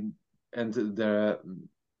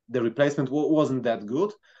replacement wasn't that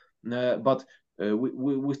good. But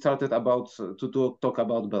we started to talk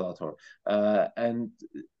about Bellator, and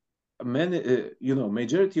many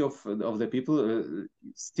majority of the people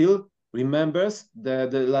still remembers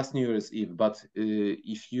the last New Year's Eve. But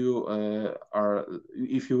if you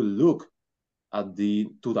look at the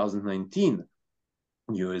 2019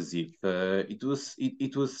 New Year's Eve, it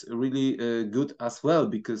was really good as well,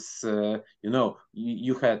 because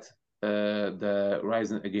you had the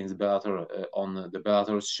Ryzen against Bellator on the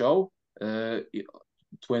Bellator show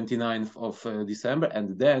 29th of December,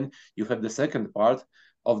 and then you have the second part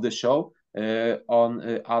of the show on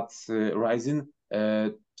at Rising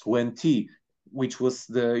 20, which was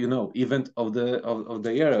the event of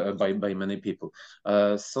the year by many people.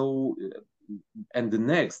 And the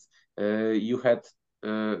next you had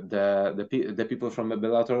the people from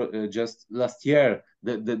Bellator just last year.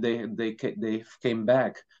 They came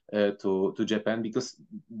back to Japan because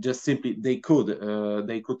just simply they could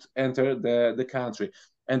enter the country.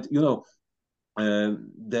 And the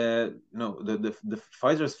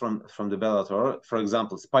fighters from the Bellator, for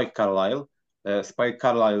example, Spike Carlyle. Spike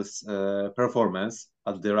Carlyle's performance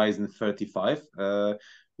at the Rising 35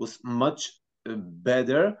 was much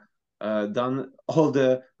better than all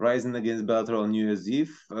the Rising against Bellator on New Year's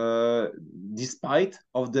Eve, despite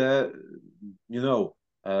of the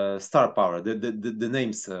star power, the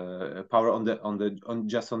names power on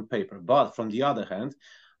just on paper. But from the other hand,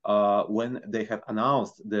 when they have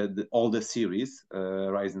announced all the series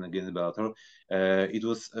Rising against Bellator, it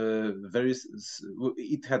was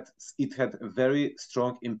it had a very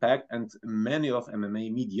strong impact, and many of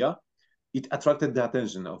MMA media. It attracted the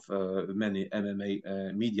attention of many MMA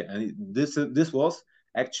media, and this was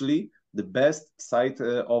actually the best side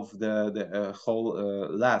of the whole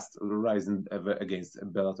last Rising against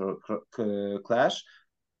Bellator clash.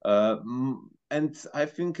 And I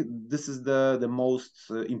think this is the most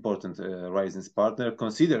important Rising's partner,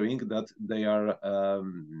 considering that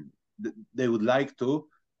they would like to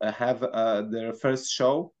have their first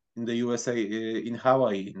show in the USA in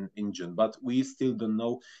Hawaii in June, but we still don't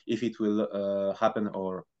know if it will happen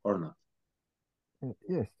or not.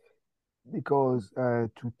 Yes, because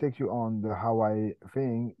to take you on the Hawaii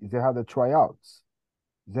thing, they had the tryouts.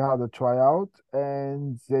 They had a tryout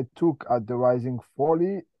and they took at the Rising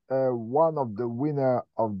Folly one of the winner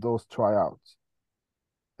of those tryouts.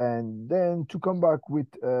 And then to come back with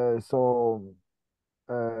yes,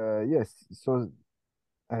 so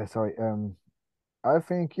sorry, I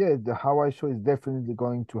think yeah, the Hawaii show is definitely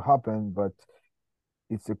going to happen, but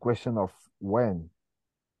it's a question of when.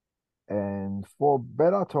 And for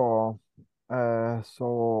Bellator,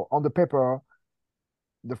 so on the paper,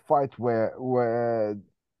 the fight where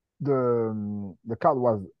the card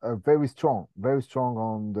was very strong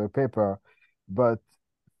on the paper, but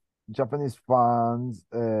Japanese fans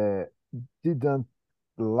didn't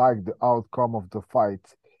like the outcome of the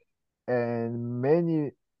fight, and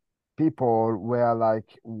many people were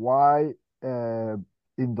like, "Why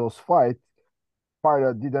in those fights,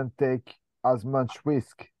 fighter didn't take as much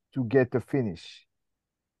risk to get a finish?"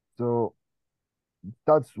 So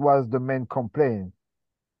that was the main complaint.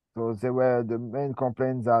 So they were the main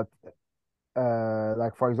complaints that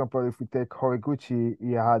like for example, if we take Horiguchi,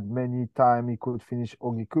 he had many time he could finish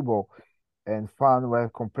Ogikubo, and fans were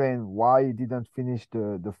complaining why he didn't finish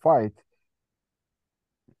the fight.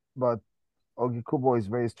 But Ogikubo is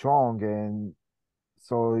very strong, and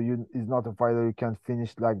so you is not a fighter you can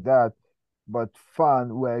finish like that. But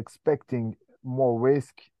fans were expecting more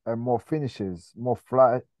risk and more finishes, more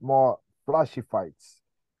flashy fights,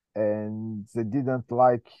 and they didn't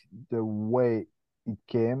like the way it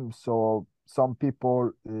came. So some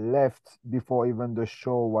people left before even the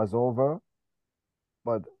show was over.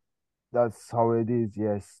 But that's how it is.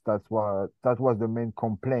 Yes, that was the main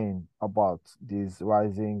complaint about this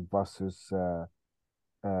Rising versus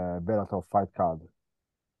Bellator fight card.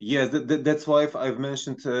 Yes, that's why I've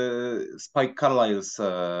mentioned Spike Carlyle's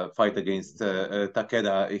fight against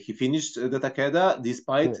Takeda. He finished the Takeda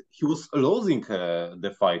despite Yeah, he was losing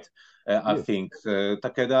the fight. I yes, think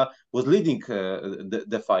Takeda was leading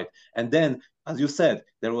the fight. And then, as you said,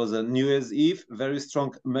 there was a New Year's Eve, very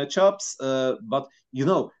strong matchups. But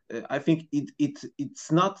I think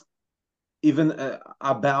it's not even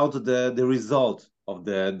about the result of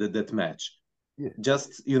that match. yeah,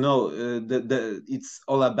 Just it's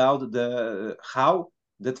all about the how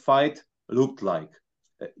that fight looked like.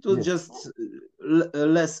 It was yes, just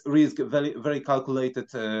less risk, very very calculated,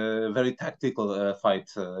 very tactical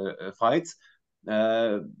fights,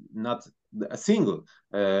 not a single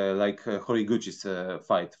like Horiguchi's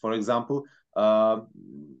fight. For example,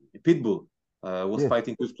 Pitbull was yes,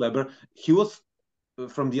 fighting with Kleber. He was,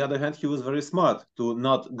 from the other hand, he was very smart to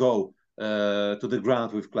not go to the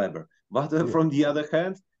ground with Kleber. But yes, from the other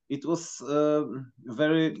hand, it was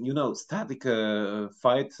very, static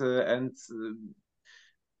fight, and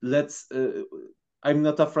let's. I'm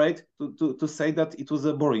not afraid to say that it was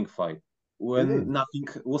a boring fight it when is. nothing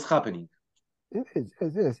was happening. It is.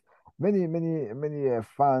 It is. Many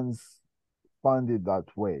fans found it that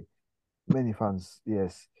way. Many fans,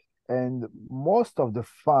 yes. And most of the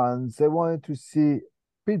fans, they wanted to see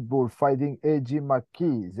Pitbull fighting AJ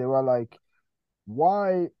McKee. They were like,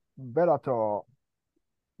 why Bellator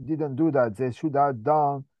didn't do that. They should have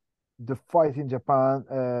done the fight in Japan,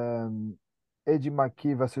 AJ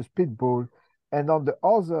McKee versus Pitbull, and on the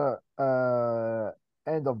other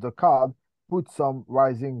end of the card, put some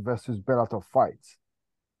Rising versus Bellator fights.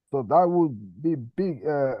 So that would be big,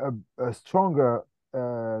 a stronger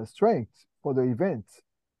strength for the event.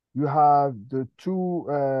 You have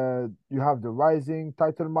you have the Rising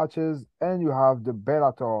title matches, and you have the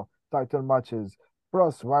Bellator title matches,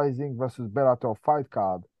 plus Rising versus Bellator fight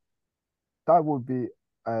card. That would be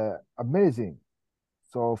amazing.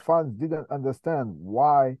 So fans didn't understand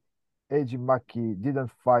why AJ McKee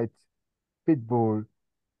didn't fight Pitbull,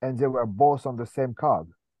 and they were both on the same card.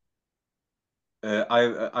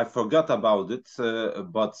 I forgot about it,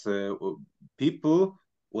 but people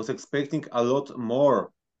was expecting a lot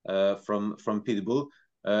more from Pitbull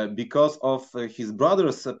because of his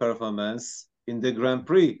brother's performance in the Grand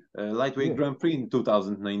Prix, lightweight Yeah, Grand Prix in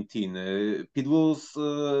 2019. Pitbull's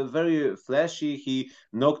very flashy. He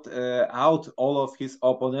knocked out all of his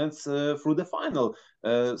opponents through the final.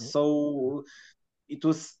 So it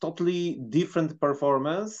was totally different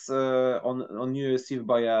performance on UFC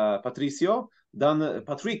by Patricio than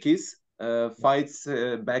Patrikis fights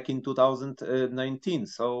back in 2019.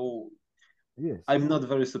 So yes, I'm not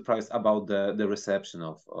very surprised about the reception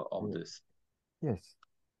of yeah, this. yes,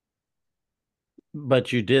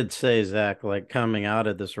 But you did say, Zach, like coming out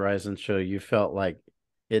of this Ryzen show, you felt like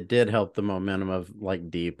it did help the momentum of like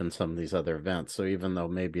Deep and some of these other events. So even though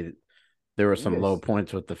maybe there were some low yes.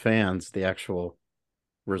 points with the fans, the actual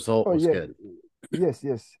result Oh was yeah, good. yes,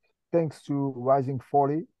 yes. Thanks to Rising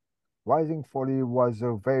 40. Rising 40 was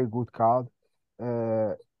a very good card.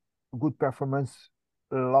 Uh, Good performance,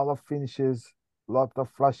 a lot of finishes, a lot of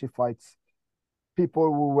flashy fights.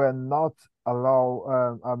 People who were not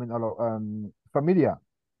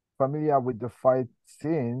familiar with the fight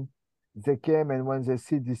scene, they came, and when they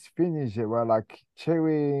see this finish, they were like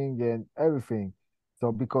cheering and everything.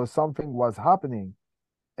 So because something was happening,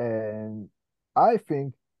 and I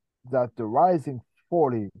think that the Rising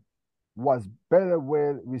 40 was better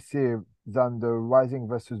well received than the Rising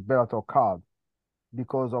versus Bellator card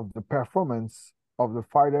because of the performance of the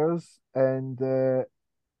fighters and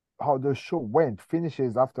how the show went,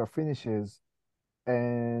 finishes after finishes,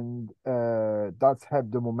 and that's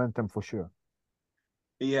helped the momentum for sure.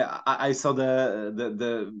 Yeah, I saw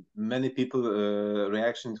the many people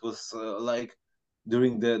reaction. It was like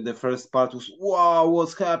during the first part was wow,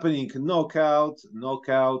 what's happening? Knockout,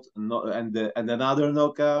 knockout, no, and another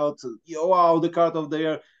knockout. Yeah, wow, the card of the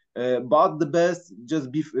year. But the best just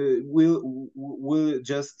will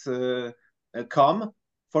just come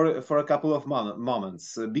for a couple of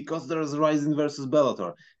moments because there's Ryzen versus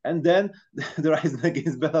Bellator, and then the Ryzen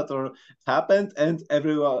against Bellator happened, and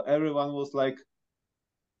everyone was like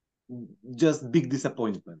just big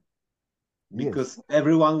disappointment Yes, because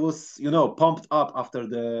everyone was pumped up after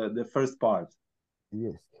the first part.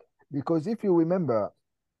 yes. Because if you remember,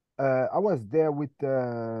 I was there with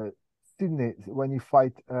Sydney when he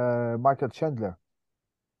fight Michael Chandler.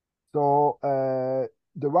 So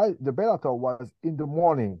the Bellator was in the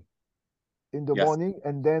Yes. morning,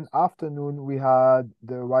 and then afternoon we had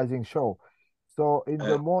the Rising show. So in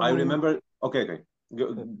the I morning, remember. Okay, go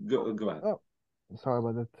uh, go ahead. oh, sorry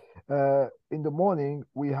about that. In the morning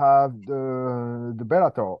we have the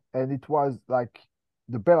Bellator, and it was like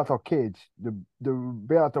the Bellator cage, the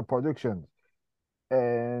Bellator production,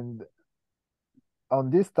 and on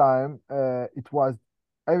this time it was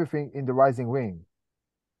everything in the Rising Ring.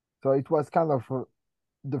 So it was kind of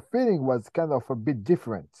the feeling was kind of a bit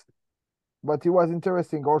different, but it was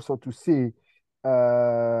interesting also to see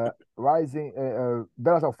Rising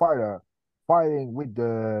Bellator fighter fighting with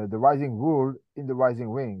the Rising rule in the Rising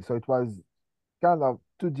Ring. So it was kind of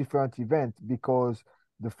two different events because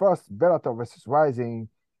the first Bellator versus Rising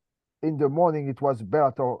in the morning it was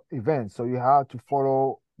Bellator event, so you had to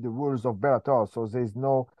follow the rules of Bellator. So there's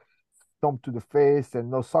no stomp to the face and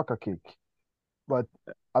no soccer kick. But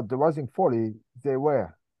at the Rising 40, they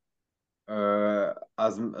were.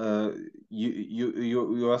 As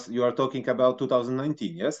you are talking about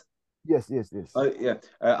 2019, yes? Yes, yes, yes. Yeah.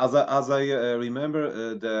 As I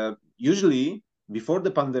remember, the usually before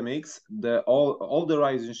the pandemics, the all the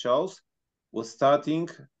Rising shows was starting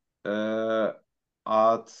uh,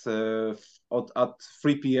 at at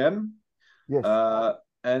 3 p.m. Yes,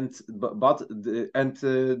 And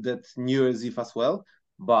that New Year's Eve as well.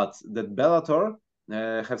 But that Bellator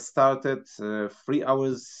have started 3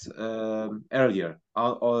 hours earlier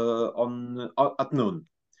at noon.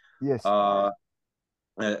 yes, Uh,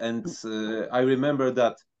 and I remember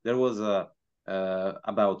that there was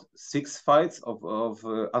about 6 fights of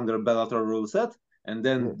under Bellator rule set, and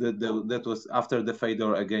then that was after the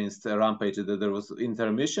Fedor against Rampage. That there was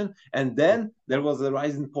intermission, and then there was a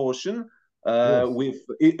Rising portion with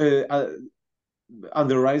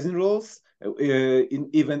under Rising rules,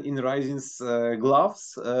 even in Rising's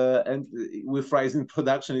gloves, and with Rising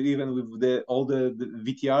production, even with all the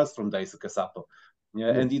VTRs from Daisuke Sato.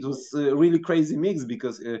 And it was a really crazy mix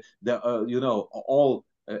because all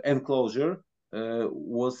enclosure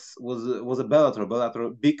was a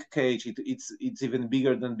Bellator big cage. It's even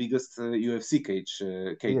bigger than biggest UFC cage.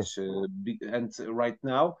 And right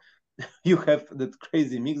now you have that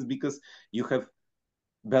crazy mix because you have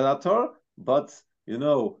Bellator, but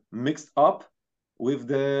mixed up with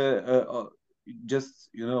the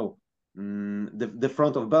the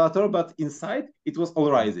front of Bellator, but inside it was all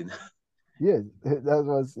Rising. Yes, that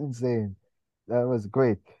was insane. That was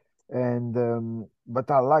great. And but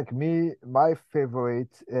my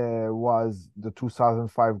favorite was the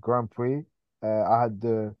 2005 Grand Prix. I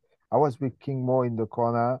was with King Mo in the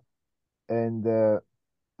corner, and that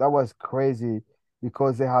was crazy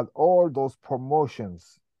because they had all those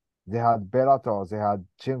promotions. They had Bellator, they had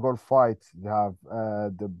Jingle Fight, they have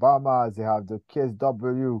the Bama, they have the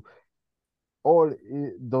KSW,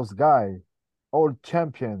 those guys, all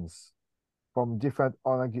champions from different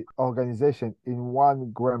organizations in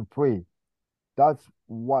one Grand Prix. That's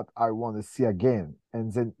what I want to see again.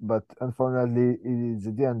 And then, but unfortunately,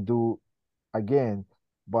 they didn't do again.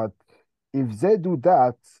 But if they do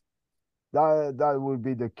that, that will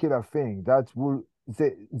be the killer thing.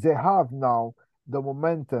 They have now the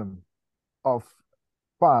momentum of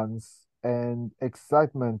fans and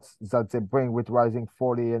excitement that they bring with Rising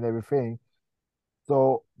 40 and everything.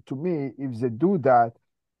 So to me, if they do that,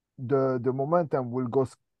 the momentum will go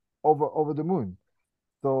over the moon.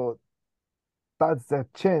 So that's the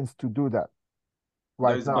chance to do that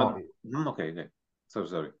right now. Okay. So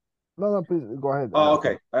sorry. No, please go ahead. Oh,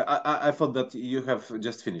 okay. I thought that you have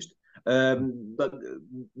just finished. But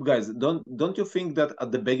guys, don't you think that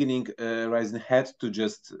at the beginning, Rising had to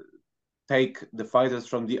just take the fighters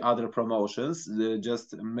from the other promotions,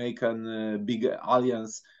 just make a big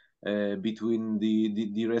alliance between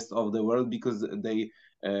the rest of the world because they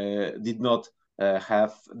did not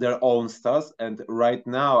have their own stars, and right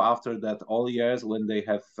now after that all years when they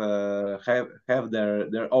have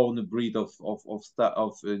their own breed of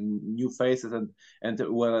new faces and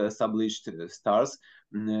well established stars,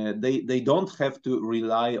 they don't have to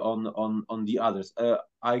rely on the others.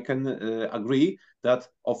 I can agree that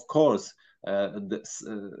of course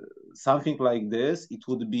something like this, it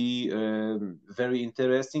would be very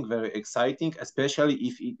interesting, very exciting, especially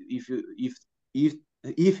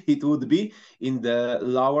if it would be in the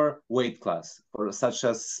lower weight class, or such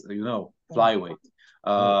as flyweight.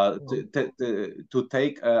 To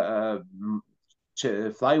take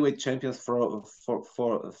flyweight champions from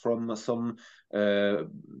some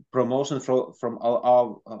promotion from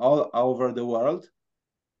all over the world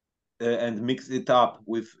and mix it up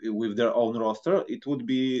with their own roster, it would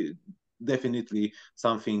be definitely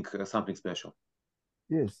something special.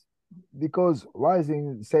 Yes, because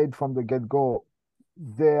Rising said from the get-go,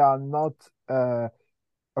 they are not a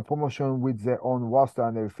promotion with their own roster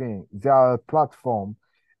and everything. They are a platform,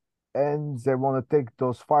 and they want to take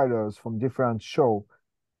those fighters from different show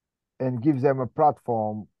and give them a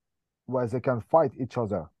platform where they can fight each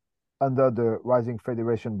other under the Rising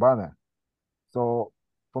Federation banner. So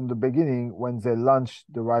from the beginning, when they launched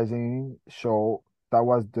the Rising show, that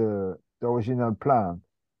was the original plan.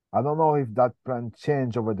 I don't know if that plan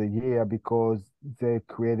changed over the year because they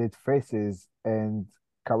created faces and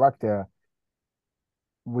character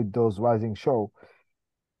with those Rising show.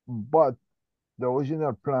 But the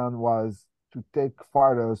original plan was to take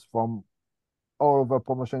fighters from all over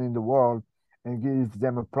promotion in the world and give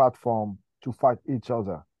them a platform to fight each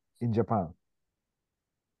other in Japan.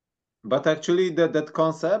 But actually, that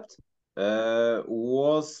concept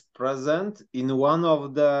was present in one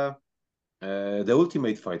of the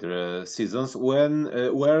Ultimate Fighter seasons when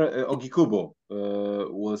where Ogikubo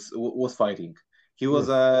was fighting. He was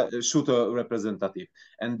a shooter representative,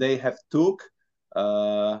 and they have took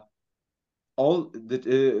all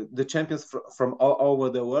the champions from all over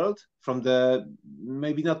the world, from the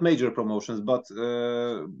maybe not major promotions, but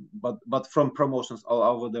from promotions all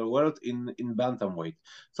over the world in bantamweight.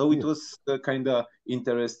 So it was a kind of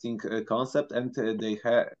interesting concept, and they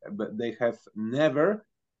have never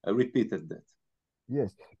repeated that.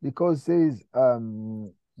 Yes, because there is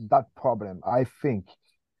that problem. I think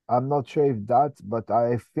I'm not sure if that, but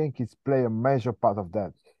I think it's play a major part of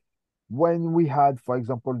that. When we had, for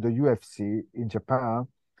example, the UFC in Japan,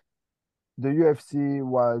 the UFC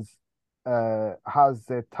was has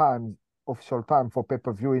their times official time for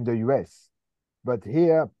pay-per-view in the US. But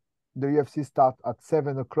here, the UFC start at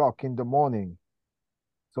 7 o'clock in the morning.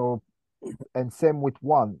 So, and same with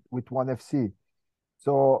One FC.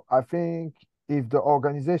 So I think if the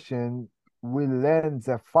organization will lend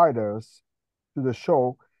their fighters to the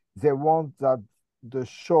show, they want that the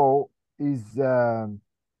show is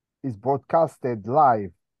broadcasted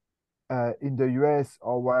live in the US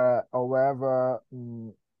or wherever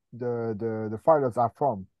the fighters are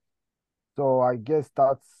from. So I guess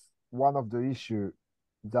that's one of the issue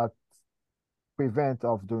that prevent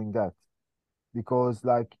of doing that. Because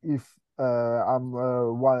like if I'm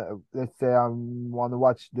one, let's say I want to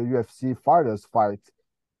watch the UFC fighters fight,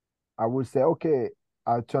 I will say, okay,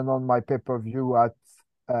 I turn on my pay-per-view at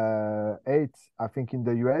 8, I think in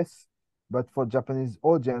the US, but for Japanese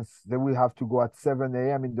audience, they will have to go at 7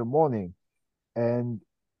 a.m. in the morning. And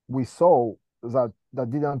we saw that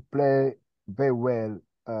didn't play very well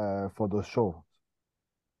for the show.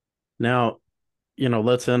 Now,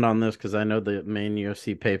 let's end on this because I know the main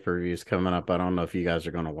UFC pay-per-view is coming up. I don't know if you guys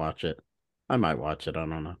are going to watch it. I might watch it. I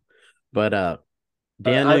don't know. But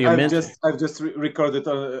Daniel, you mentioned I've just recorded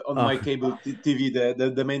on my cable TV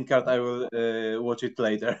the main card. I will watch it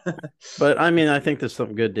later. But I mean, I think there's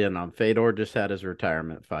something good to end on. Fedor just had his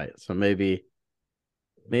retirement fight, so maybe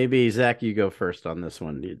Zach, you go first on this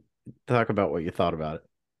one. You talk about what you thought about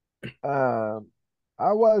it. I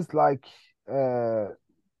was like,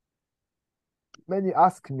 many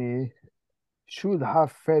ask me, should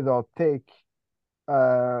have Fedor take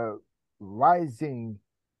a rising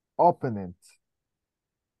opponent?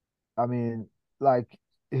 I mean, like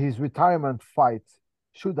his retirement fight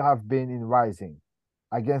should have been in Rising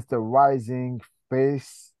against a Rising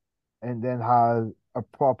face and then had a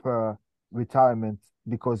proper retirement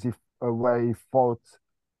because if where he fought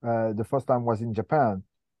the first time was in Japan.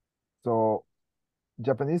 So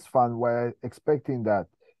Japanese fans were expecting that.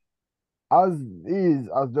 As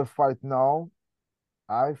the fight now,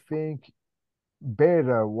 I think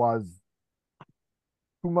Bader was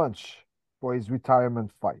too much for his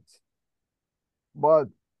retirement fight. But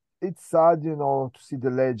it's sad, to see the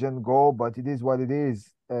legend go, but it is what it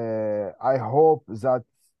is. I hope that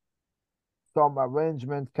some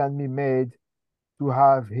arrangement can be made to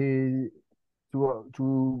have to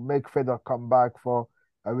make Fedor come back for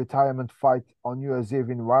a retirement fight on New Year's Eve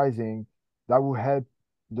in Rising. That will help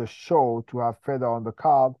the show to have Fedor on the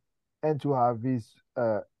card and to have his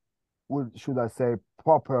should I say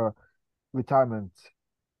proper retirement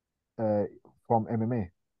from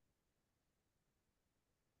MMA.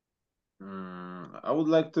 I would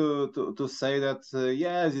like to say that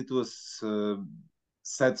yes, it was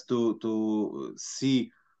sad to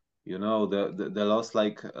see, the loss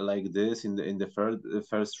like this in the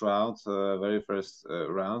first round, very first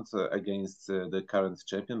round against the current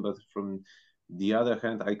champion. But from the other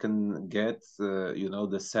hand, I can get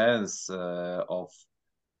the sense of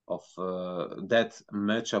that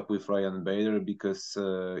matchup with Ryan Bader because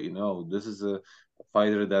this is a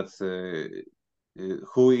fighter that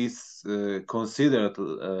who is considered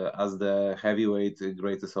as the heavyweight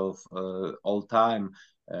greatest of all time,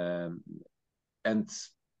 and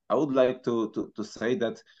I would like to say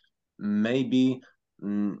that maybe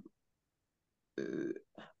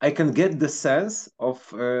I can get the sense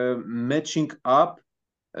of matching up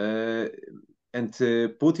and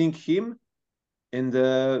putting him in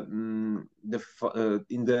the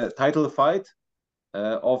title fight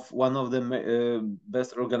of one of the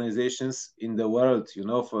best organizations in the world.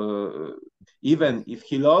 For even if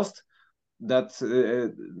he lost, that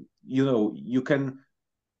you can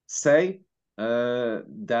say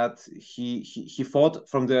that he fought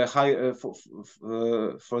from the high for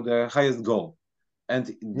the highest goal,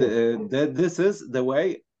 and this is the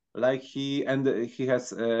way like he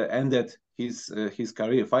has ended his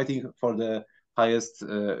career fighting for the highest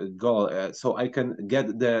goal. So I can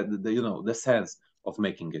get the sense of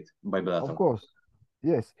making it by Of Bellator. course,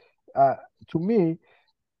 yes. To me,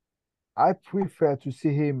 I prefer to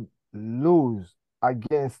see him lose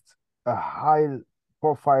against a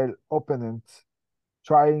high-profile opponent,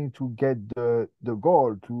 trying to get the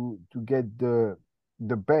goal to get the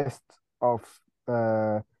best uh,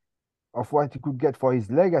 of what he could get for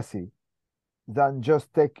his legacy, than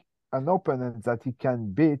just take an opponent that he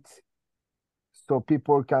can beat, so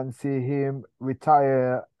people can see him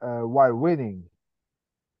retire while winning.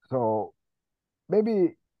 So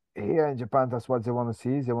maybe here in Japan, that's what they want to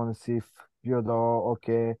see. They want to see if Fyodor,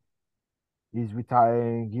 okay, he's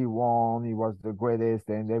retiring, he won, he was the greatest,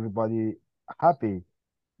 and everybody happy.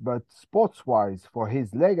 But sports-wise, for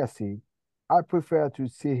his legacy, I prefer to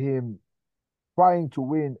see him trying to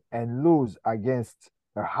win and lose against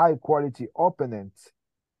a high quality opponent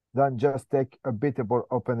than just take a beatable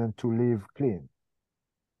opponent to leave clean.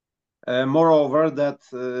 Moreover, that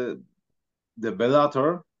the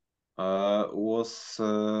Bellator was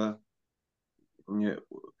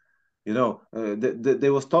they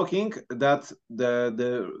was talking that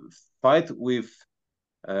the fight with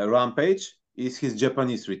Rampage is his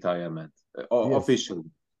Japanese retirement Yes, officially.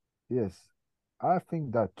 yes, I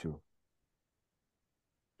think that too.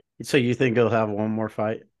 So you think he'll have one more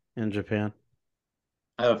fight in Japan?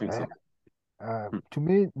 I don't think Uh, so. to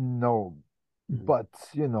me, no, but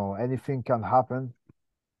anything can happen.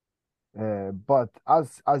 But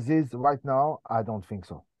as is right now, I don't think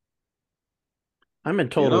so. I'm in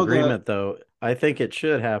You total know the agreement, though. I think it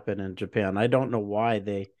should happen in Japan. I don't know why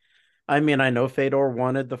they. I mean, I know Fedor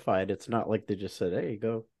wanted the fight. It's not like they just said, "Hey,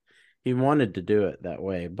 go." He wanted to do it that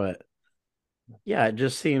way, but yeah, it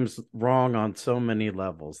just seems wrong on so many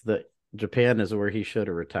levels that Japan is where he should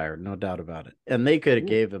have retired, no doubt about it. And they could have Yeah,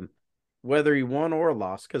 gave him whether he won or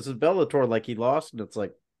lost, because it's Bellator, like he lost, and it's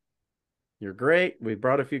like, you're great. We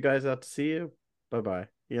brought a few guys out to see you. Bye bye.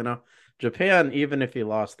 Japan, even if he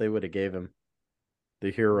lost, they would have gave him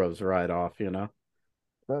the heroes right off. you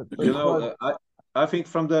that's know what. I think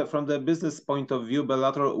from the business point of view,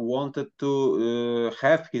 Bellator wanted to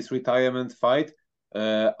have his retirement fight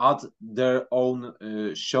at their own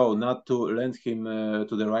show, not to lend him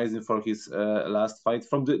to the Rising for his last fight.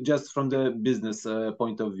 From the business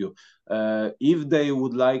point of view, if they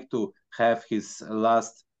would like to have his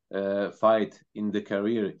last fight in the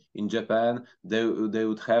career in Japan, they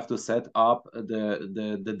would have to set up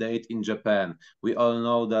the date in Japan. We all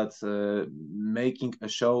know that making a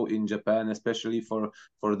show in Japan, especially for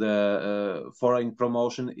the foreign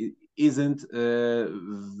promotion, isn't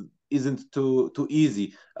too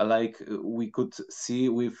easy. Like we could see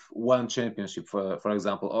with one championship, for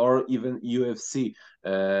example, or even UFC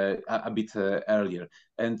a bit earlier.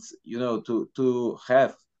 And to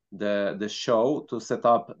have the show, to set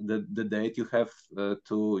up the date, you have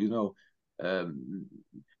to um,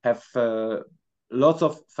 have lots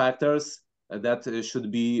of factors that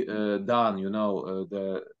should be done.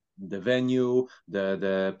 The venue,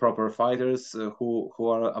 the proper fighters who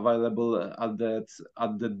are available at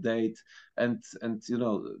the date, and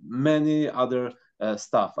many other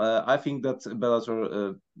stuff. I think that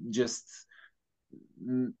Bellator just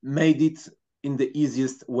made it in the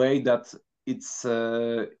easiest way that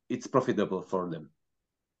it's profitable for them.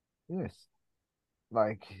 Yes,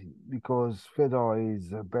 like because Fedor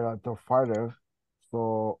is a Bellator fighter,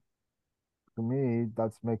 so to me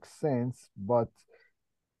that makes sense. But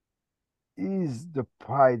he's the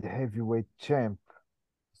Pride heavyweight champ,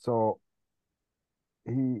 so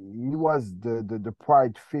he was the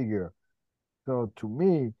Pride figure. So to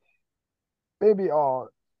me, maybe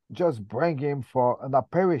just bring him for an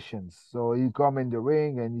apparition. So he come in the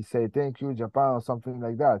ring and he say thank you Japan or something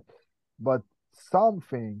like that. But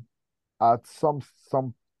something at some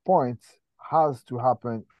point has to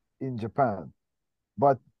happen in Japan.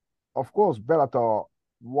 But of course, Bellator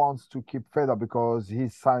wants to keep Fedor because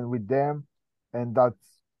he's signed with them, and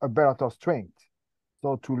that's a Bellator strength.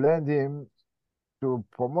 So to lend him to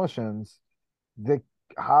promotions, they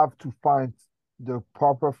have to find the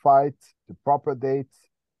proper fight, the proper dates,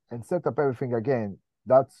 and set up everything again.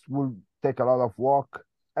 That will take a lot of work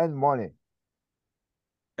and money.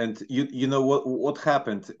 And you know what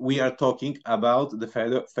happened? We are talking about the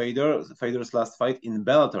Fedor's last fight in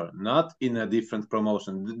Bellator, not in a different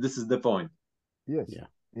promotion. This is the point. Yes, Yeah.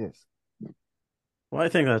 yes. Well, I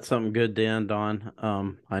think that's something good to end on.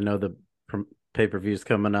 I know the pay-per-view's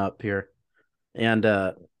coming up here. And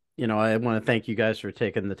I want to thank you guys for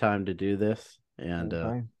taking the time to do this. And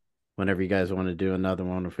Okay. whenever you guys want to do another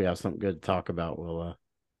one, if we have something good to talk about, we'll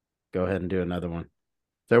go ahead and do another one.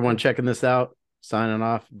 So everyone checking this out, signing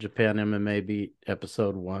off, Japan MMA Beat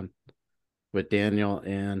episode 1 with Daniel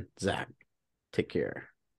and Zach. Take care.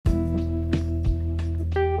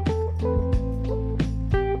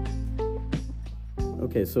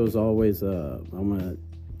 Okay, so as always, I'm going to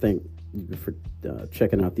thank you for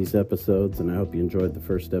checking out these episodes, and I hope you enjoyed the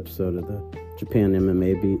first episode of the Japan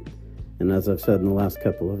MMA Beat. And as I've said in the last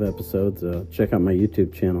couple of episodes, check out my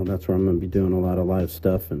YouTube channel. That's where I'm going to be doing a lot of live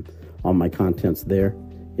stuff, and all my content's there.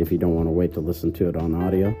 If you don't want to wait to listen to it on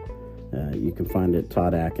audio, you can find it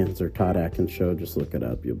Todd Atkins or Todd Atkins Show. Just look it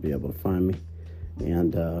up. You'll be able to find me.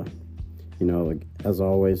 And, as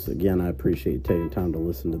always, again, I appreciate you taking time to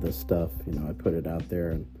listen to this stuff. I put it out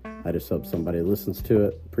there, and I just hope somebody listens to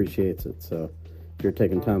it, appreciates it. So if you're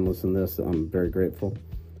taking time to listen to this, I'm very grateful.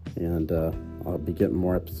 And I'll be getting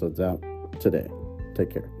more episodes out today.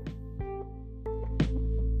 Take care.